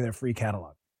sure to order their free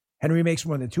catalog. Henry makes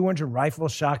more than 200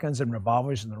 rifles, shotguns, and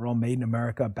revolvers, and they're all made in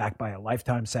America, backed by a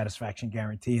lifetime satisfaction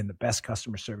guarantee and the best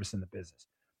customer service in the business.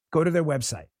 Go to their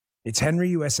website. It's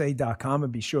henryusa.com,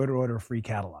 and be sure to order a free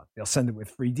catalog. They'll send it with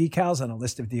free decals and a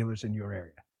list of dealers in your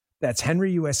area. That's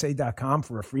henryusa.com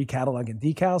for a free catalog and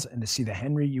decals and to see the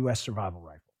Henry U.S. Survival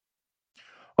Rifle.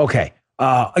 Okay.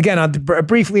 Again,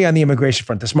 briefly on the immigration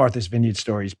front, this Martha's Vineyard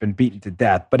story has been beaten to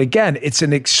death. But again, it's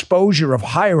an exposure of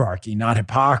hierarchy, not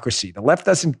hypocrisy. The left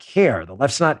doesn't care. The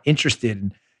left's not interested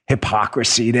in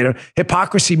hypocrisy.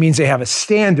 Hypocrisy means they have a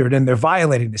standard and they're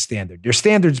violating the standard. Their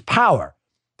standard's power.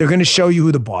 They're going to show you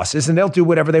who the boss is, and they'll do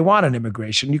whatever they want on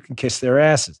immigration. You can kiss their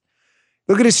asses.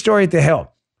 Look at his story at the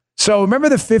Hill. So remember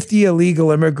the 50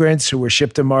 illegal immigrants who were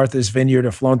shipped to Martha's Vineyard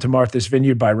or flown to Martha's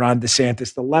Vineyard by Ron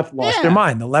DeSantis? The left lost their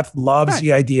mind. The left loves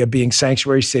the idea of being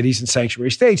sanctuary cities and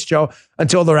sanctuary states, Joe,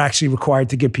 until they're actually required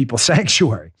to give people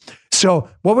sanctuary. So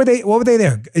what were they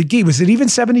there? Guy, was it even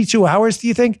 72 hours, do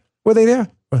you think? Were they there?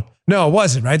 No, it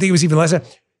wasn't, right? I think it was even less.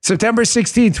 September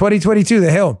 16, 2022,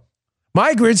 the Hill.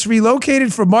 Migrants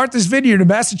relocated from Martha's Vineyard to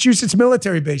Massachusetts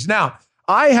military base. Now,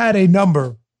 I had a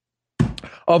number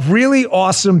of really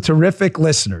awesome, terrific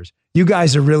listeners. You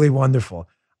guys are really wonderful.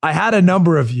 I had a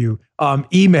number of you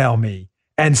email me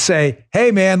and say,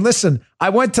 hey, man, listen, I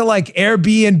went to like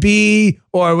Airbnb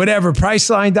or whatever,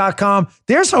 Priceline.com.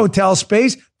 There's hotel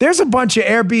space. There's a bunch of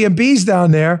Airbnbs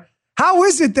down there. How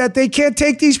is it that they can't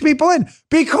take these people in?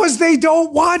 Because they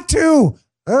don't want to.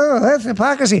 Oh, that's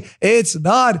hypocrisy. It's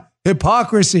not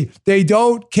hypocrisy. They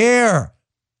don't care.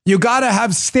 You got to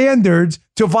have standards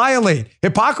to violate.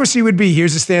 Hypocrisy would be,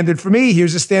 here's a standard for me,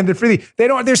 here's a standard for thee.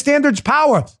 Their standard's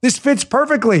power. This fits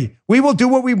perfectly. We will do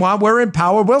what we want. We're in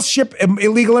power. We'll ship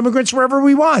illegal immigrants wherever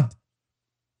we want.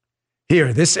 Here,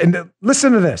 and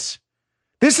listen to this.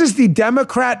 This is the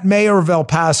Democrat mayor of El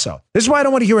Paso. This is why I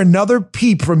don't want to hear another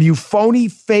peep from you phony,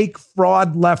 fake,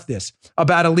 fraud leftists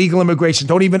about illegal immigration.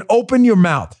 Don't even open your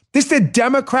mouth. This is the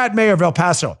Democrat mayor of El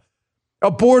Paso,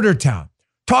 a border town,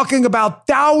 talking about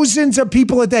thousands of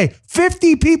people a day.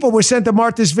 50 people were sent to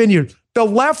Martha's Vineyard. The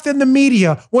left and the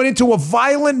media went into a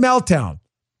violent meltdown.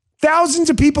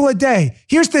 Thousands of people a day.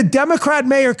 Here's the Democrat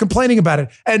mayor complaining about it.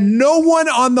 And no one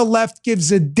on the left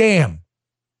gives a damn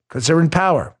because they're in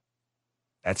power.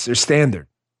 That's their standard.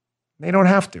 They don't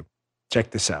have to. Check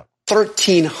this out.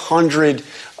 1,300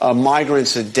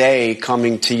 migrants a day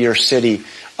coming to your city.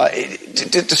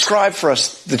 Describe for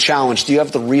us the challenge. Do you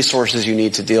have the resources you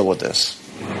need to deal with this?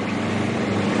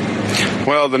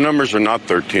 Well, the numbers are not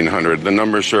 1,300. The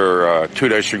numbers are, 2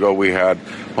 days ago we had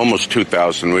almost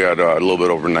 2,000. We had a little bit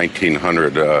over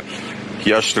 1,900.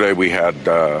 Yesterday we had,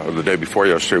 the day before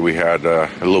yesterday, we had a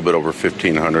little bit over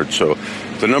 1,500. So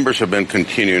the numbers have been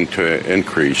continuing to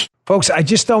increase. Folks, I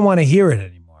just don't want to hear it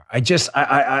anymore.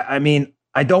 I mean,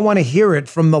 I don't want to hear it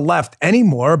from the left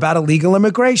anymore about illegal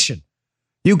immigration.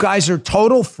 You guys are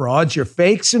total frauds. You're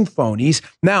fakes and phonies.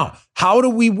 Now, how do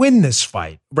we win this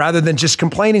fight rather than just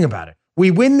complaining about it? We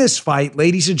win this fight,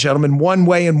 ladies and gentlemen, one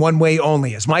way and one way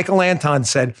only. As Michael Anton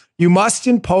said, you must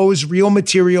impose real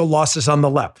material losses on the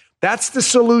left. That's the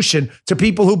solution to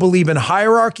people who believe in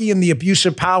hierarchy and the abuse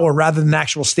of power rather than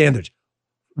actual standards.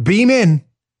 Beam in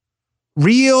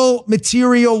real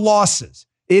material losses.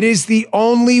 It is the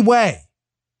only way.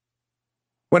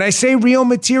 When I say real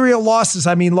material losses,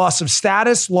 I mean loss of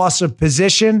status, loss of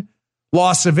position,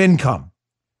 loss of income.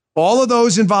 All of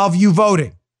those involve you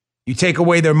voting. You take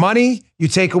away their money, you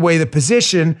take away the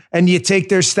position, and you take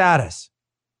their status.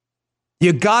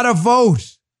 You gotta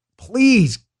vote.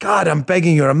 Please, God, I'm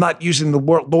begging you. I'm not using the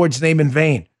Lord's name in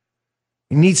vain.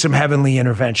 You need some heavenly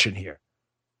intervention here.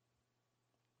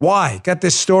 Why? Got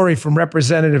this story from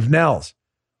Representative Nels.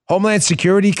 Homeland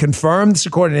Security confirmed,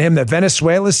 according to him, that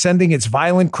Venezuela is sending its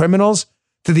violent criminals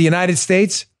to the United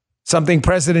States, something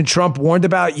President Trump warned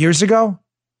about years ago.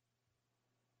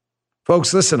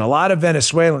 Folks, listen, a lot of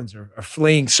Venezuelans are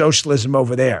fleeing socialism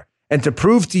over there. And to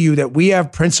prove to you that we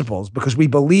have principles because we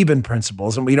believe in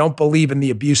principles and we don't believe in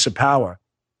the abuse of power,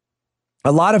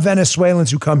 a lot of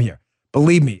Venezuelans who come here,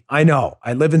 believe me, I know,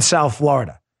 I live in South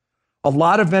Florida. A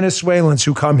lot of Venezuelans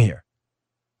who come here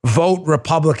vote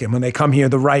Republican when they come here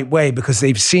the right way because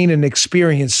they've seen and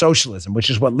experienced socialism, which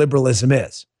is what liberalism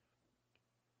is.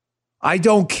 I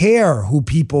don't care who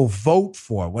people vote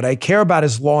for. What I care about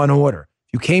is law and order.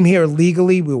 If you came here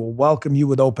legally, we will welcome you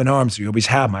with open arms. We always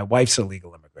have. My wife's a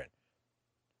legal immigrant.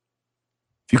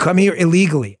 If you come here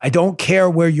illegally, I don't care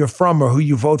where you're from or who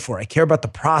you vote for. I care about the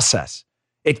process.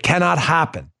 It cannot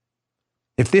happen.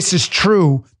 If this is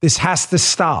true, this has to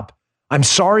stop. I'm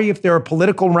sorry if there are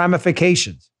political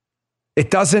ramifications. It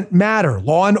doesn't matter.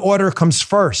 Law and order comes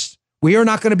first. We are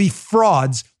not going to be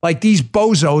frauds like these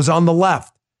bozos on the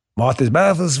left.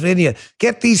 Martha's Vineyard.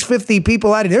 Get these 50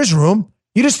 people out of there. There's room.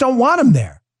 You just don't want them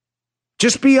there.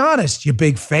 Just be honest, you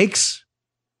big fakes.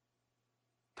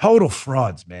 Total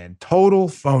frauds, man. Total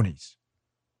phonies.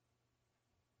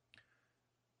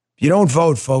 If you don't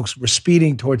vote, folks, we're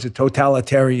speeding towards a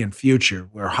totalitarian future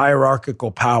where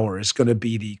hierarchical power is going to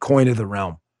be the coin of the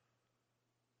realm.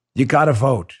 You got to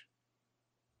vote.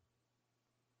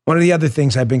 One of the other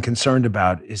things I've been concerned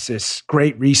about is this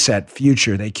great reset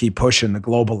future they keep pushing the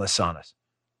globalists on us.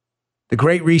 The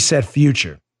great reset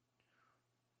future.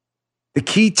 The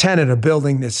key tenet of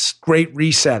building this great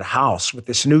reset house with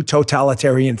this new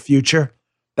totalitarian future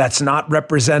that's not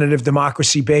representative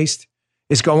democracy based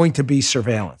is going to be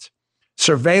surveillance.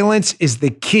 Surveillance is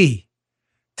the key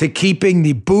to keeping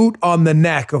the boot on the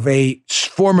neck of a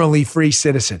formerly free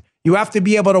citizen. You have to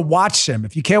be able to watch them.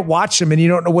 If you can't watch them and you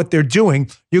don't know what they're doing,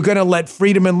 you're going to let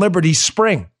freedom and liberty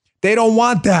spring. They don't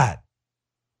want that.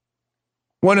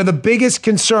 One of the biggest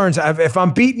concerns, if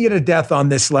I'm beating you to death on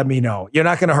this, let me know. You're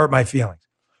not going to hurt my feelings.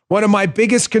 One of my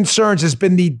biggest concerns has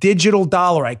been the digital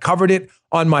dollar. I covered it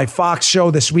on my Fox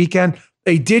show this weekend.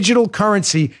 A digital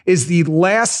currency is the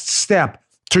last step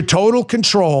to total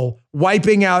control,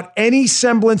 wiping out any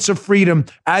semblance of freedom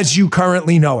as you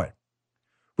currently know it.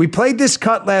 We played this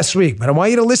cut last week, but I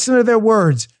want you to listen to their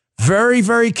words very,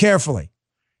 very carefully.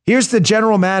 Here's the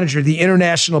general manager of the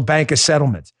International Bank of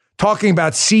Settlements talking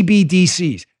about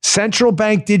CBDCs, central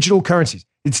bank digital currencies.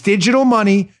 It's digital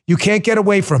money you can't get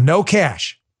away from, no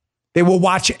cash. They will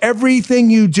watch everything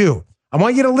you do. I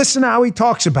want you to listen to how he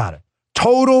talks about it.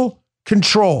 Total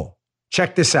control.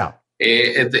 Check this out.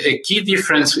 A key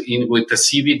difference with the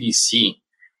CBDC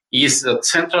is that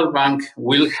central bank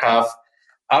will have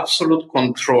absolute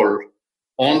control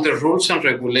on the rules and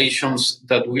regulations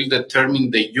that will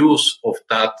determine the use of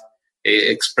that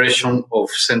expression of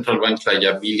central bank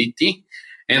liability.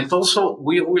 And also,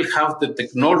 we will have the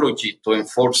technology to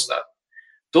enforce that.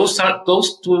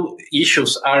 Those two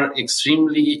issues are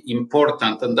extremely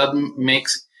important, and that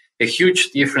makes a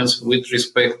huge difference with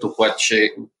respect to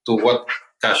what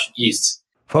cash is.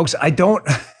 Folks, I don't.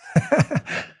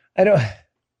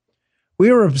 We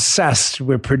are obsessed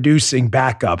with producing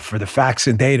backup for the facts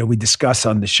and data we discuss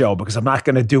on the show because I'm not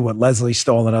going to do what Leslie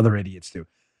Stoll and other idiots do.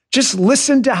 Just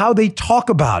listen to how they talk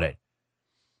about it.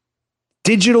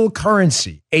 Digital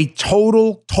currency, a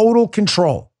total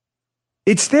control.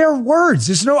 It's their words.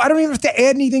 I don't even have to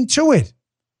add anything to it.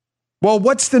 Well,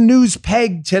 what's the news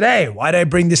peg today? Why did I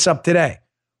bring this up today?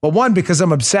 Well, one, because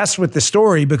I'm obsessed with the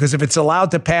story, because if it's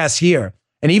allowed to pass here,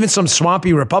 and even some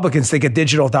swampy Republicans think a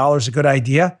digital dollar is a good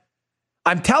idea,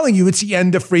 I'm telling you, it's the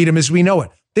end of freedom as we know it.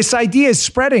 This idea is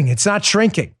spreading. It's not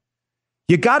shrinking.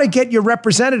 You got to get your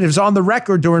representatives on the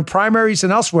record during primaries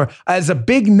and elsewhere as a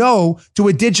big no to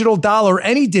a digital dollar,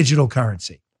 any digital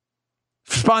currency.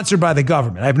 Sponsored by the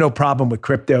government. I have no problem with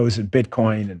cryptos and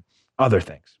Bitcoin and other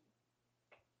things.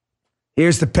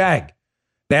 Here's the peg.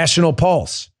 National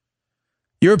Pulse.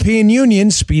 European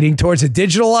Union speeding towards a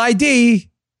digital ID,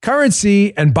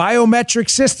 currency, and biometric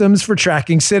systems for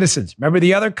tracking citizens. Remember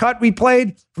the other cut we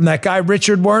played from that guy,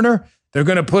 Richard Werner? They're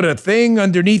going to put a thing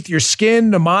underneath your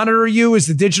skin to monitor you as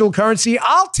the digital currency.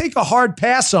 I'll take a hard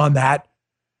pass on that.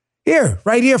 Here,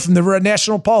 right here from the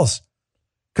National Pulse.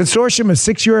 Consortium of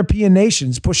 6 European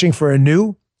nations pushing for a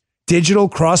new digital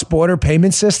cross-border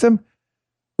payment system,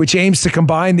 which aims to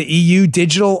combine the EU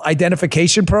digital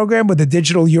identification program with the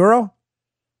digital euro.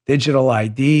 Digital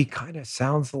ID kind of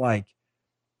sounds like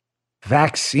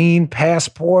vaccine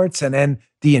passports, and then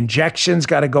the injections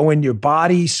got to go in your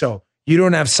body, so you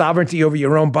don't have sovereignty over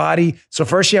your own body. So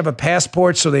first you have a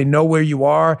passport so they know where you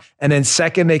are, and then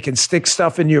second, they can stick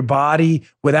stuff in your body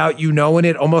without you knowing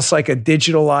it, almost like a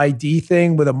digital ID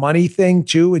thing with a money thing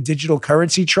too, a digital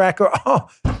currency tracker. Oh,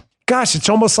 gosh, it's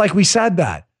almost like we said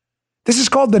that. This is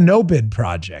called the No Bid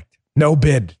Project. No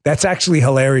Bid. That's actually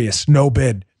hilarious. No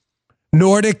Bid.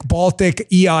 Nordic Baltic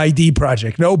EID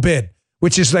Project. No Bid.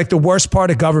 Which is like the worst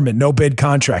part of government, no bid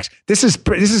contracts. This is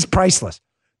priceless.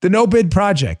 The No Bid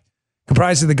Project,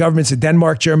 comprised of the governments of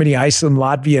Denmark, Germany, Iceland,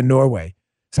 Latvia, and Norway,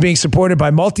 It's being supported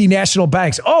by multinational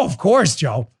banks. Oh, of course,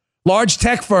 Joe. Large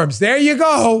tech firms. There you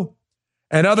go.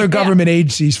 And other government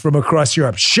agencies from across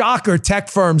Europe. Shocker, tech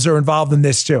firms are involved in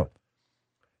this too.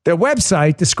 Their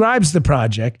website describes the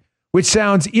project, which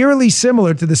sounds eerily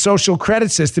similar to the social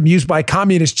credit system used by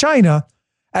communist China,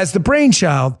 as the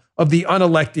brainchild of the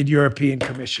unelected European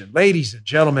Commission. Ladies and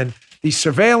gentlemen, the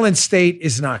surveillance state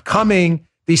is not coming.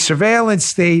 The surveillance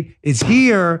state is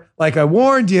here, like I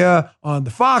warned you on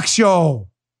the Fox show.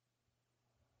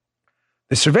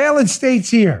 The surveillance state's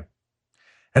here.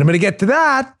 And I'm going to get to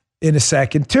that in a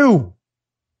second, too.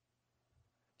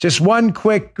 Just one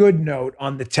quick good note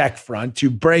on the tech front to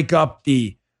break up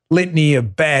the litany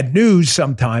of bad news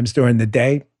sometimes during the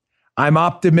day. I'm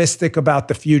optimistic about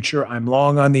the future. I'm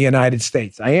long on the United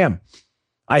States. I am.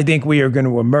 I think we are going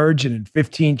to emerge, and in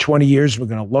 15, 20 years, we're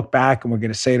going to look back and we're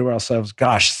going to say to ourselves,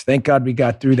 gosh, thank God we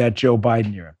got through that Joe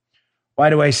Biden era. Why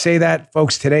do I say that?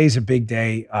 Folks, today is a big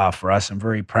day for us. I'm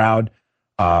very proud.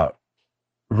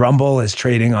 Rumble is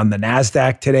trading on the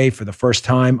NASDAQ today for the first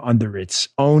time under its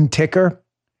own ticker,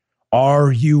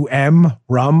 RUM,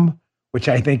 RUM, which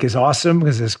I think is awesome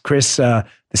because as Chris, the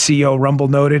CEO of Rumble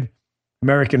noted,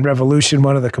 American Revolution,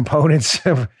 one of the components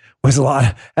was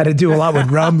had to do a lot with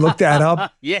rum. Look that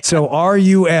up. Yeah. So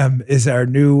RUM is our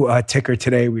new ticker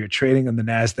today. We are trading on the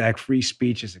NASDAQ. Free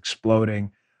speech is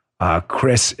exploding.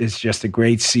 Chris is just a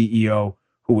great CEO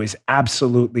who is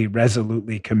absolutely,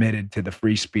 resolutely committed to the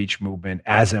free speech movement,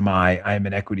 as am I. I am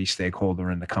an equity stakeholder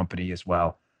in the company as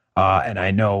well. And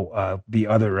I know the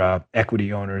other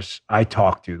equity owners I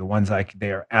talk to, the ones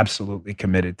they are absolutely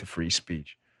committed to free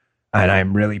speech. And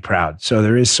I'm really proud. So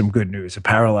there is some good news. The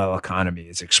parallel economy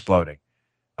is exploding.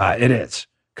 It is,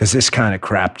 because this kind of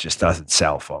crap just doesn't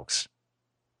sell, folks.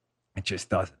 It just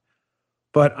doesn't.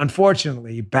 But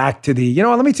unfortunately, back to the,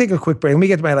 let me take a quick break. Let me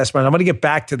get to my last point. I'm going to get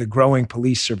back to the growing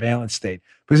police surveillance state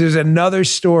because there's another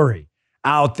story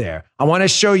out there. I want to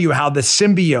show you how the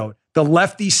symbiote, the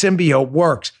lefty symbiote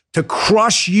works to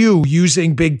crush you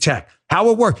using big tech.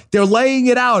 How it works. They're laying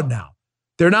it out now.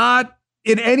 They're not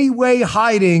in any way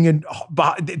hiding, and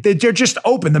they're just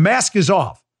open. The mask is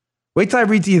off. Wait till I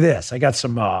read to you this. I got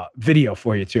some video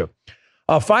for you too.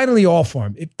 Finally,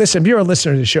 Allform. Listen, if you're a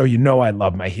listener to the show, you know I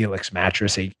love my Helix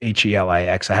mattress,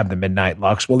 HELIX. I have the Midnight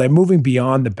Lux. Well, they're moving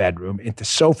beyond the bedroom into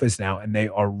sofas now, and they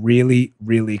are really,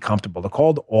 really comfortable. They're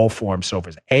called Allform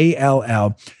sofas,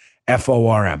 ALLFORM.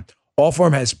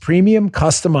 Allform has premium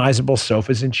customizable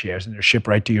sofas and chairs, and they're shipped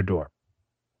right to your door.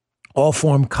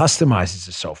 Allform customizes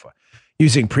the sofa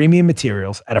using premium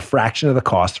materials at a fraction of the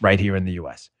cost right here in the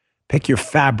U.S. Pick your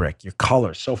fabric, your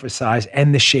color, sofa size,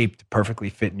 and the shape to perfectly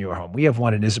fit in your home. We have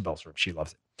one in Isabel's room. She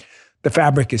loves it. The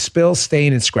fabric is spill,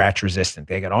 stain, and scratch resistant.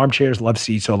 They got armchairs, love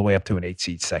seats, all the way up to an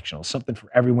 8-seat sectional. Something for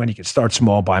everyone. You can start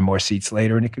small, buy more seats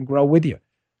later, and it can grow with you.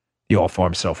 The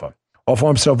Allform sofa.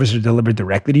 Allform sofas are delivered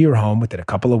directly to your home within a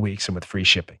couple of weeks and with free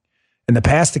shipping. In the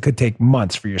past, it could take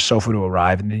months for your sofa to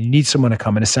arrive, and then you need someone to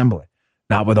come and assemble it.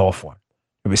 Not with Allform.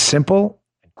 It was simple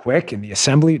and quick, and the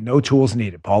assembly, no tools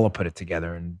needed. Paula put it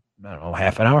together in,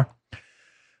 half an hour.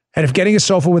 And if getting a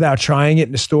sofa without trying it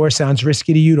in the store sounds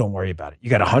risky to you, don't worry about it.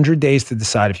 You got 100 days to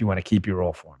decide if you want to keep your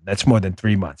Allform. That's more than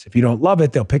 3 months. If you don't love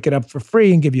it, they'll pick it up for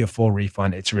free and give you a full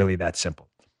refund. It's really that simple.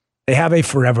 They have a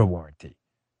forever warranty.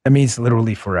 That means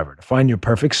literally forever. To find your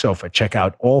perfect sofa, check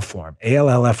out Allform,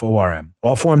 ALLFORM,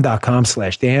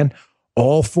 allform.com/Dan,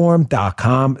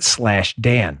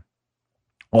 allform.com/Dan.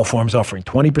 Allform's offering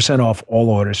 20% off all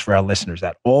orders for our listeners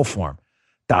at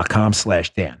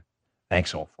allform.com/Dan.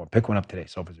 Thanks, Allform. Pick one up today.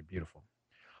 Sofas are beautiful.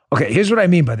 Okay, here's what I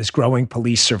mean by this growing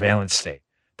police surveillance state.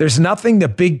 There's nothing the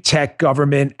big tech,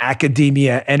 government,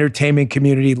 academia, entertainment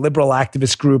community, liberal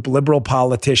activist group, liberal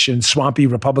politicians, swampy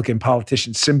Republican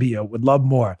politician symbiote would love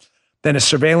more than a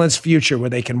surveillance future where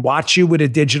they can watch you with a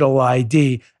digital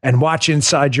ID and watch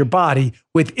inside your body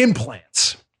with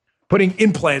implants, putting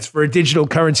implants for a digital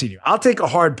currency in you. I'll take a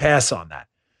hard pass on that.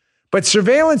 But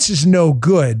surveillance is no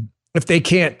good if they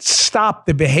can't stop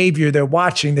the behavior they're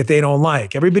watching that they don't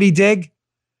like. Everybody dig?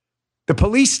 The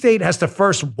police state has to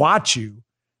first watch you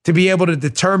to be able to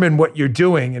determine what you're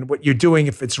doing and what you're doing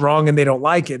if it's wrong and they don't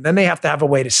like it. And then they have to have a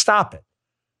way to stop it.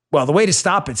 Well, the way to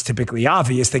stop it's typically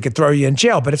obvious. They could throw you in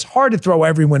jail, but it's hard to throw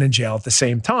everyone in jail at the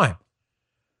same time.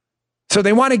 So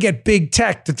they want to get big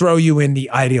tech to throw you in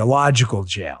the ideological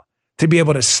jail, to be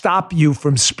able to stop you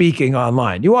from speaking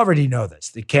online. You already know this,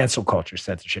 the cancel culture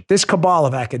censorship. This cabal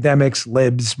of academics,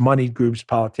 libs, money groups,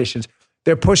 politicians,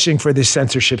 they're pushing for this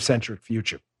censorship-centric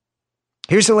future.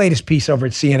 Here's the latest piece over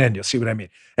at CNN. You'll see what I mean.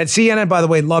 And CNN, by the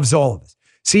way, loves all of this.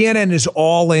 CNN is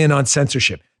all in on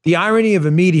censorship. The irony of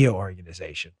a media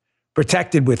organization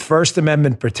protected with First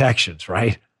Amendment protections,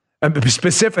 right?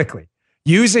 Specifically,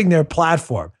 using their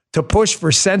platform to push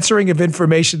for censoring of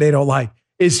information they don't like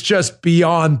is just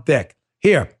beyond thick.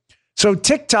 Here. So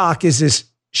TikTok is this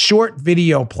short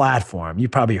video platform. You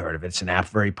probably heard of it. It's an app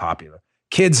very popular.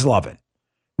 Kids love it.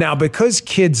 Now, because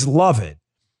kids love it,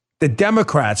 the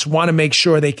Democrats want to make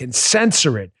sure they can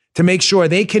censor it to make sure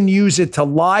they can use it to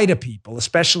lie to people,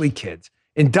 especially kids,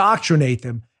 indoctrinate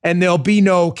them, and there'll be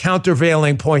no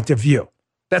countervailing point of view.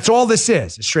 That's all this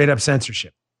is straight up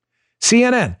censorship.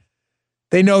 CNN,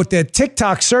 they note that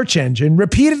TikTok search engine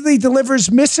repeatedly delivers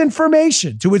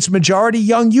misinformation to its majority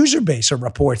young user base, a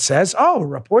report says. Oh, a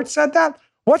report said that?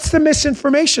 What's the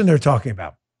misinformation they're talking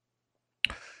about?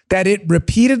 That it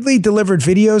repeatedly delivered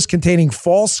videos containing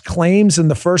false claims in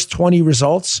the first 20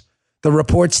 results, the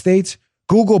report states.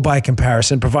 Google, by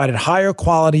comparison, provided higher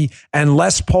quality and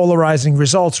less polarizing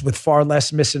results with far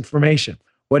less misinformation.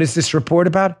 What is this report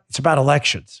about? It's about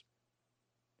elections.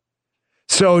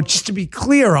 So just to be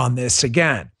clear on this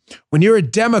again, when you're a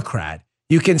Democrat,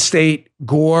 you can state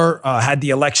Gore had the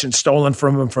election stolen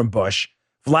from him from Bush.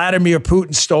 Vladimir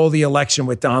Putin stole the election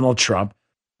with Donald Trump.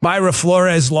 Mayra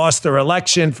Flores lost her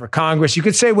election for Congress. You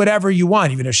could say whatever you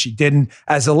want, even if she didn't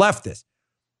as a leftist.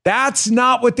 That's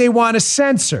not what they want to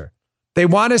censor. They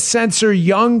want to censor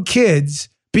young kids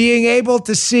being able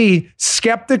to see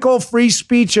skeptical free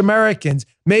speech Americans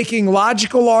making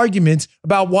logical arguments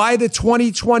about why the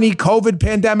 2020 COVID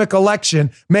pandemic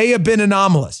election may have been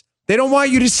anomalous. They don't want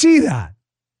you to see that.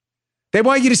 They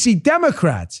want you to see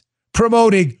Democrats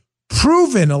promoting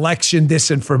proven election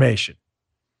disinformation.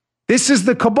 This is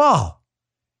the cabal.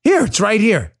 Here, it's right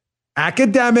here.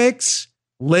 Academics,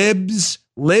 libs,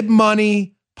 lib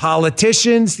money,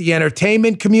 politicians, the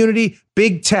entertainment community,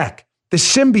 big tech, the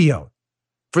symbiote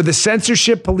for the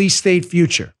censorship police state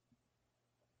future.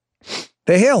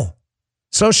 The Hill,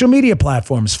 social media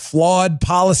platforms, flawed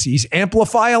policies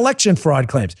amplify election fraud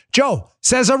claims. Joe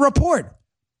says a report.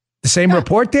 The same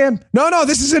report, Dan? No,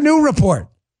 this is a new report.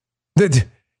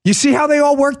 You see how they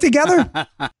all work together?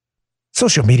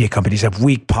 Social media companies have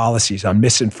weak policies on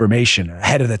misinformation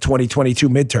ahead of the 2022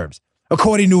 midterms,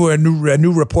 according to a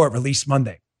new report released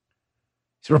Monday.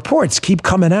 These reports keep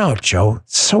coming out, Joe.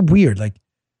 It's so weird. Like,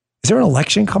 is there an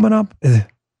election coming up?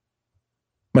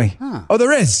 Oh,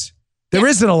 there is. There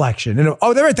is an election.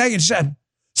 There is. Thank you.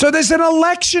 So there's an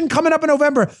election coming up in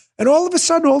November. And all of a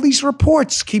sudden, all these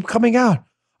reports keep coming out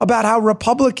about how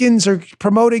Republicans are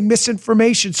promoting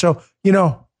misinformation. So,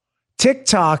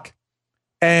 TikTok,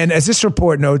 and as this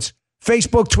report notes,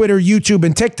 Facebook, Twitter, YouTube,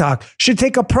 and TikTok should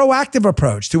take a proactive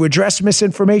approach to address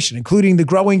misinformation, including the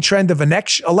growing trend of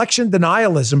election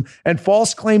denialism and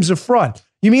false claims of fraud.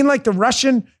 You mean like the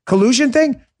Russian collusion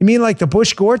thing? You mean like the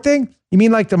Bush-Gore thing? You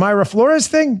mean like the Mayra Flores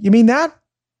thing? You mean that?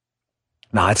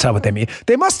 No, that's not what they mean.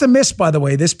 They must have missed, by the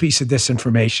way, this piece of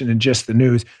disinformation in just the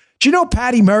news. Do you know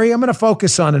Patty Murray? I'm going to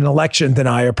focus on an election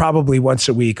denier probably once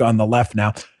a week on the left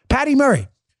now. Patty Murray.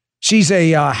 She's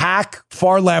a hack,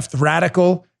 far-left,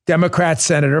 radical Democrat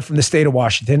senator from the state of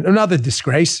Washington. Another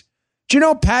disgrace. Do you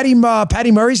know Patty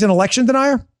Murray's an election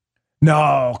denier?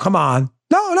 No, come on.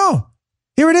 No.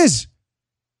 Here it is.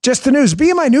 Just the news.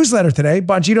 Be in my newsletter today,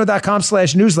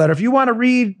 Bongino.com/newsletter. If you want to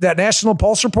read that National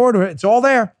Pulse report, it's all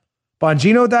there.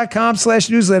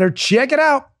 Bongino.com/newsletter. Check it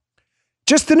out.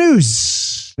 Just the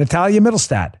news. Natalia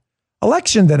Mittelstadt.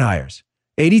 Election deniers.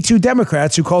 82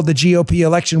 Democrats who called the GOP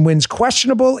election wins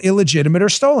questionable, illegitimate, or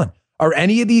stolen. Are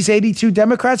any of these 82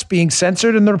 Democrats being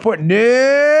censored in the report?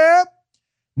 Nope.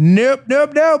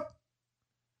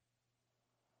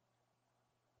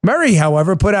 Murray,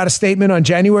 however, put out a statement on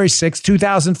January 6,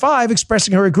 2005,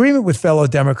 expressing her agreement with fellow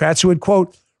Democrats who had,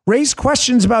 quote, raised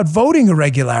questions about voting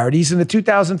irregularities in the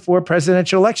 2004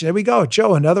 presidential election. There we go.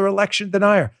 Joe, another election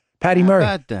denier. Patty Murray.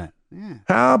 How about that? Yeah.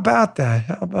 How about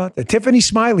that? Tiffany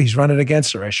Smiley's running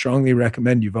against her. I strongly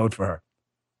recommend you vote for her.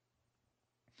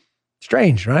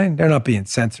 Strange, right? They're not being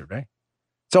censored, right?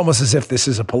 It's almost as if this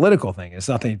is a political thing. It's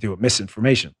nothing to do with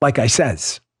misinformation. Like I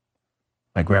says,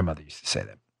 my grandmother used to say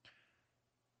that.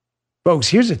 Folks,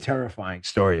 here's a terrifying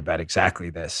story about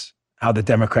exactly this, how the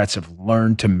Democrats have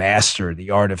learned to master the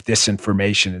art of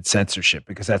disinformation and censorship,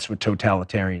 because that's what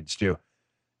totalitarians do.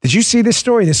 Did you see this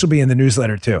story? This will be in the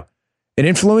newsletter too. An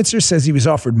influencer says he was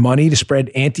offered money to spread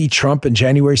anti-Trump and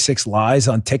January 6 lies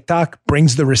on TikTok,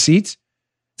 brings the receipts.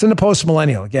 It's in the Post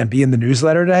Millennial. Again, be in the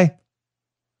newsletter today.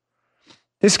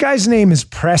 This guy's name is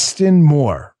Preston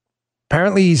Moore.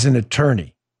 Apparently he's an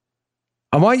attorney.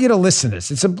 I want you to listen to this.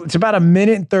 It's about 1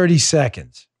 minute and 30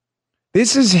 seconds.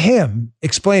 This is him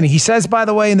explaining. He says, by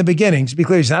the way, in the beginning, to be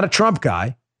clear, he's not a Trump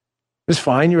guy. It's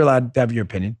fine. You're allowed to have your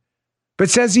opinion. but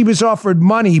says he was offered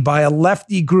money by a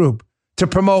lefty group to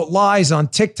promote lies on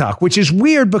TikTok, which is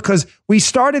weird because we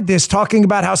started this talking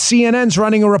about how CNN's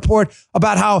running a report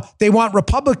about how they want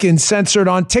Republicans censored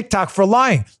on TikTok for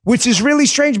lying, which is really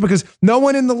strange because no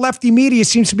one in the lefty media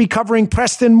seems to be covering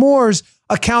Preston Moore's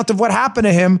account of what happened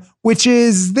to him, which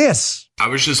is this. I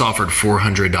was just offered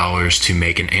 $400 to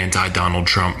make an anti-Donald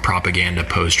Trump propaganda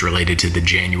post related to the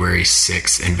January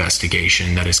 6th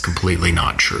investigation that is completely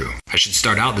not true. I should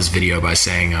start out this video by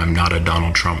saying I'm not a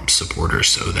Donald Trump supporter,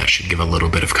 so that should give a little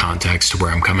bit of context to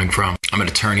where I'm coming from. I'm an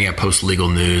attorney. I post legal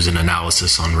news and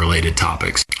analysis on related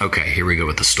topics. Okay, here we go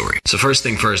with the story. So first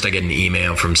thing first, I get an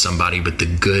email from somebody with the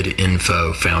Good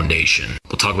Info Foundation.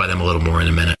 We'll talk about them a little more in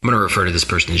a minute. I'm going to refer to this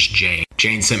person as Jane.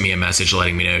 Jane sent me a message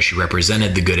letting me know she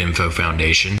represented the Good Info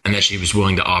Foundation and that she was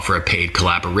willing to offer a paid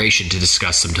collaboration to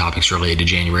discuss some topics related to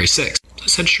January 6th. I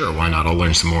said, sure, why not? I'll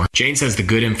learn some more. Jane says the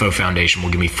Good Info Foundation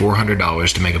will give me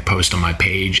 $400 to make a post on my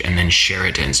page and then share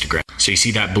it to Instagram. So you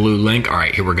see that blue link? All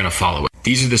right, here we're going to follow it.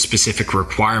 These are the specific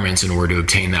requirements in order to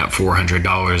obtain that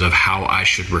 $400 of how I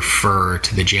should refer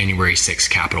to the January 6th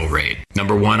Capitol raid.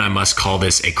 Number one, I must call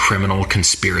this a criminal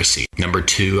conspiracy. Number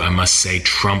two, I must say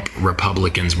Trump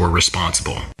Republicans were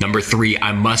responsible. Number three,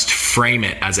 I must frame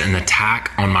it as an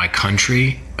attack on my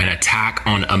country, an attack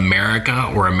on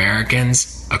America or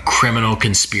Americans, a criminal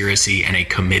conspiracy, and a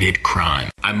committed crime.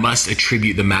 I must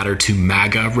attribute the matter to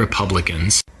MAGA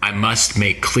Republicans. I must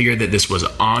make clear that this was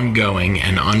ongoing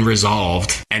and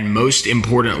unresolved, and most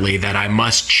importantly, that I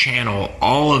must channel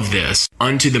all of this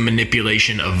unto the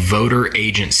manipulation of voter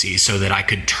agencies so that I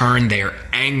could turn their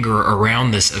anger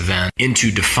around this event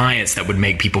into defiance that would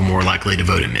make people more likely to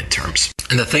vote in midterms.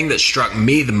 And the thing that struck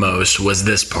me the most was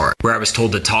this part, where I was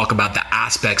told to talk about the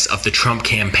aspects of the Trump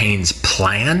campaign's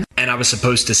plan, and I was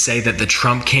supposed to say that the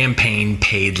Trump campaign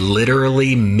paid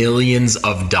literally millions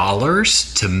of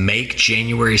dollars to make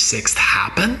January 6th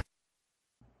happen.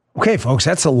 Okay, folks,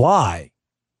 that's a lie.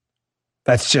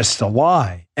 That's just a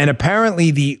lie. And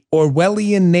apparently the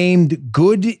Orwellian named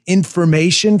Good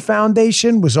Information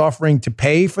Foundation was offering to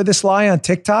pay for this lie on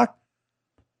TikTok.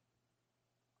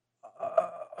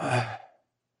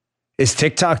 Is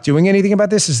TikTok doing anything about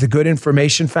this? Is the Good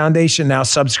Information Foundation now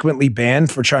subsequently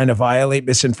banned for trying to violate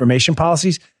misinformation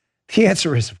policies? The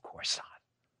answer is, of course not.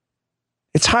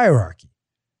 It's hierarchy.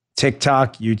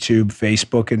 TikTok, YouTube,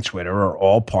 Facebook, and Twitter are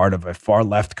all part of a far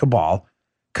left cabal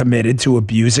committed to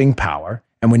abusing power.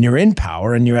 And when you're in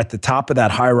power and you're at the top of that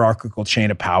hierarchical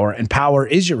chain of power, and power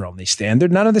is your only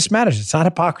standard, none of this matters. It's not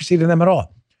hypocrisy to them at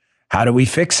all. How do we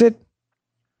fix it?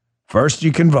 First,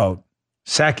 you can vote.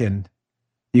 Second,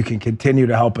 you can continue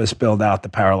to help us build out the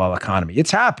parallel economy.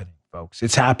 It's happening, folks.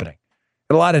 It's happening.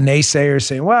 A lot of naysayers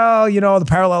saying, well, you know, the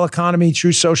parallel economy,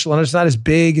 True Social, and it's not as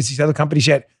big as these other companies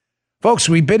yet. Folks,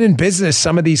 we've been in business,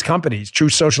 some of these companies, True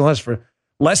Social, and for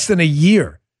less than a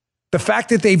year. The fact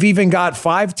that they've even got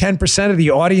 5-10% of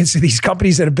the audience of these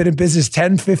companies that have been in business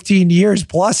 10, 15 years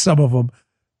plus, some of them,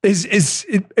 is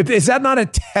that not a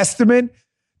testament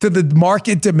to the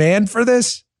market demand for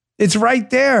this? It's right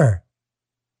there.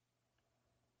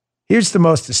 Here's the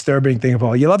most disturbing thing of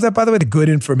all. You love that, by the way, the Good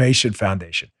Information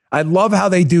Foundation. I love how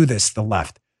they do this, the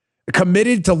left.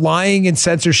 Committed to lying and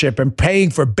censorship and paying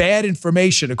for bad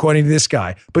information, according to this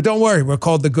guy. But don't worry, we're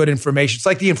called the Good Information. It's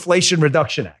like the Inflation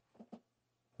Reduction Act.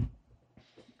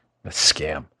 A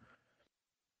scam.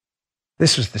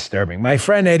 This was disturbing. My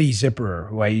friend Eddie Zipperer,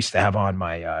 who I used to have on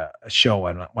my show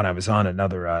when I was on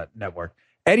another network,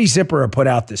 Eddie Zipperer put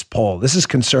out this poll. This is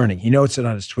concerning. He notes it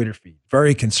on his Twitter feed.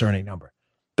 Very concerning number.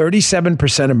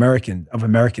 37% of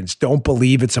Americans don't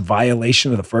believe it's a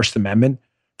violation of the First Amendment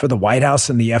for the White House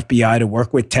and the FBI to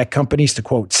work with tech companies to,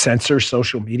 quote, censor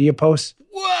social media posts.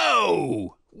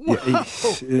 Whoa!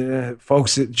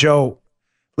 Folks, Joe,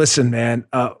 listen, man.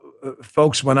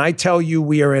 Folks, when I tell you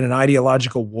we are in an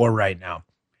ideological war right now,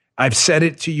 I've said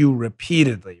it to you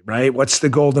repeatedly, right? What's the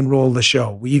golden rule of the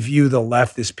show? We view the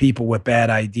left as people with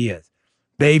bad ideas.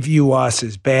 They view us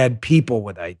as bad people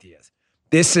with ideas.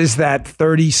 This is that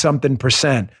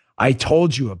 30-something% I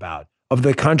told you about of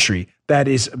the country that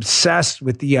is obsessed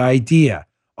with the idea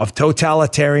of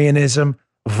totalitarianism,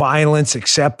 violence,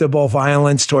 acceptable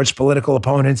violence towards political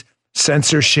opponents,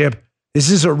 censorship.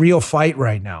 This is a real fight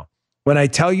right now. When I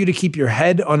tell you to keep your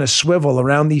head on a swivel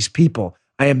around these people,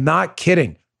 I am not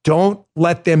kidding. Don't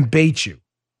let them bait you.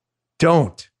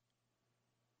 Don't.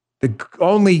 The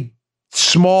only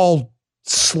small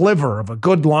sliver of a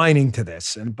good lining to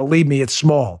this, and believe me, it's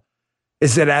small,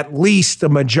 is that at least a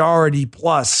majority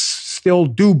plus still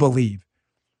do believe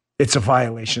it's a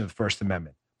violation of the First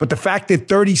Amendment. But the fact that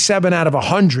 37 out of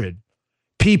 100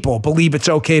 people believe it's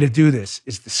okay to do this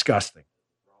is disgusting.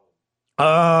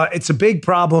 It's a big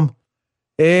problem.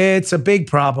 It's a big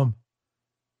problem.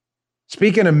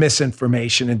 Speaking of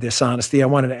misinformation and dishonesty, I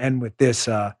wanted to end with this.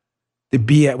 The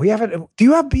BS. Do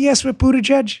you have BS with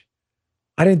Buttigieg?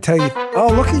 I didn't tell you.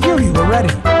 Oh, look at you. You were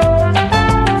ready.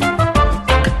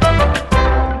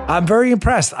 I'm very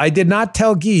impressed. I did not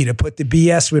tell Guy to put the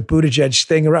BS with Buttigieg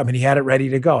thing up, and he had it ready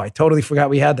to go. I totally forgot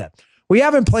we had that. We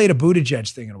haven't played a Buttigieg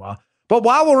thing in a while. But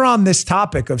while we're on this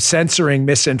topic of censoring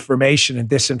misinformation and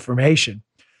disinformation,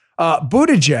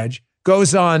 Buttigieg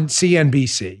goes on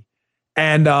CNBC,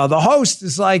 and the host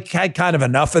is like, had kind of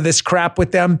enough of this crap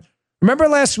with them. Remember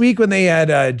last week when they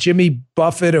had Jimmy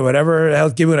Buffett or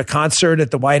whatever giving a concert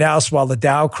at the White House while the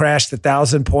Dow crashed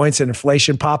 1,000 points and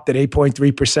inflation popped at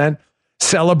 8.3%,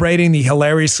 celebrating the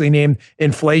hilariously named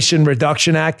Inflation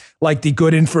Reduction Act like the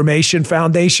Good Information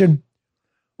Foundation?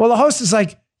 Well, the host is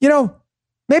like,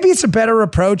 maybe it's a better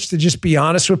approach to just be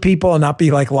honest with people and not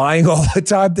be like lying all the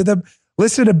time to them.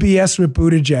 Listen to BS with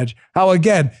Buttigieg. How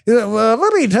again, well,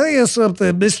 let me tell you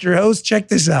something, Mr. Host, check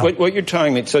this out. What you're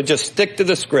telling me, so just stick to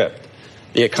the script.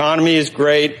 The economy is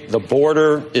great. The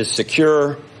border is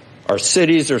secure. Our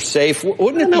cities are safe.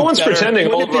 Wouldn't it be one's better, pretending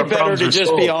wouldn't it be better to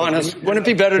just be honest? Wouldn't it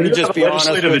be better to just be honest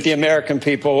with the American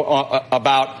people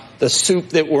about the soup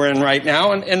that we're in right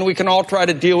now, and we can all try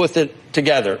to deal with it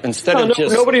together instead of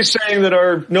just. Nobody's saying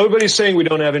we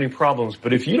don't have any problems,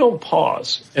 but if you don't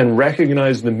pause and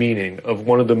recognize the meaning of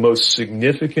one of the most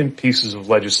significant pieces of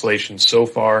legislation so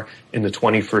far in the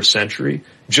 21st century,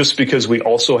 just because we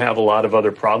also have a lot of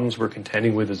other problems we're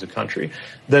contending with as a country,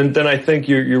 then I think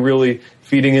you're really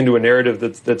feeding into a narrative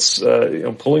that's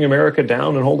pulling America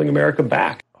down and holding America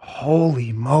back.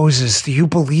 Holy Moses, do you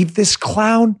believe this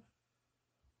clown?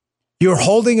 You're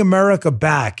holding America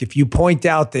back if you point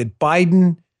out that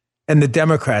Biden and the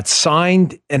Democrats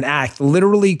signed an act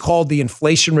literally called the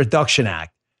Inflation Reduction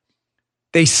Act.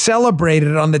 They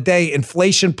celebrated on the day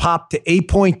inflation popped to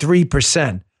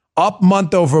 8.3%, up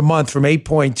month over month from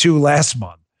 8.2 last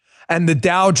month. And the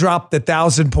Dow dropped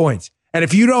 1,000 points. And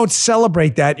if you don't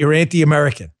celebrate that, you're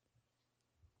anti-American.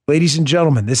 Ladies and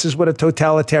gentlemen, this is what a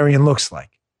totalitarian looks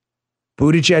like.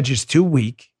 Buttigieg is too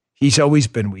weak. He's always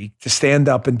been weak to stand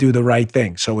up and do the right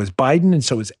thing. So is Biden, and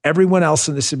so is everyone else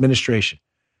in this administration.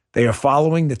 They are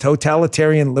following the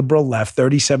totalitarian liberal left,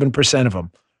 37% of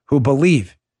them, who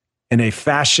believe in a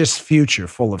fascist future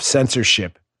full of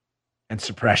censorship and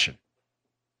suppression.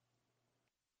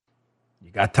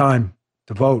 You got time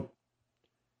to vote.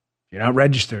 If you're not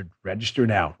registered, register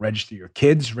now. Register your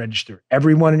kids, register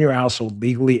everyone in your household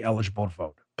legally eligible to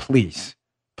vote. Please,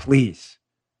 please.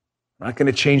 I'm not going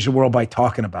to change the world by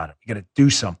talking about it. You got to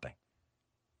do something.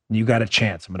 And you got a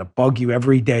chance. I'm going to bug you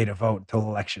every day to vote until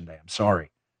Election Day. I'm sorry.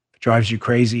 If it drives you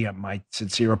crazy, my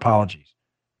sincere apologies.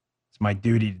 It's my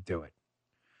duty to do it.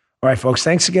 All right, folks,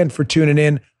 thanks again for tuning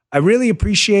in. I really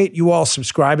appreciate you all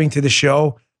subscribing to the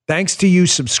show. Thanks to you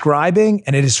subscribing,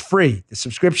 and it is free. The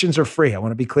subscriptions are free. I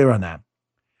want to be clear on that.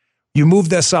 You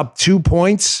moved us up 2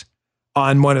 points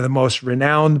on one of the most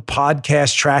renowned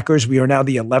podcast trackers. We are now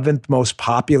the 11th most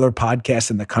popular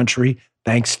podcast in the country,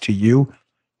 thanks to you.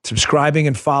 Subscribing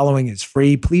and following is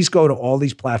free. Please go to all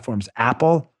these platforms,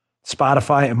 Apple,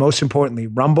 Spotify, and most importantly,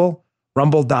 Rumble,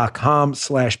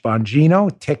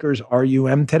 rumble.com/Bongino, tickers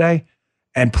RUM today.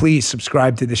 And please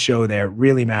subscribe to the show there. It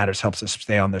really matters, helps us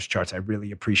stay on those charts. I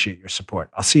really appreciate your support.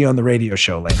 I'll see you on the radio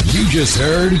show later. You just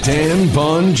heard Dan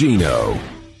Bongino.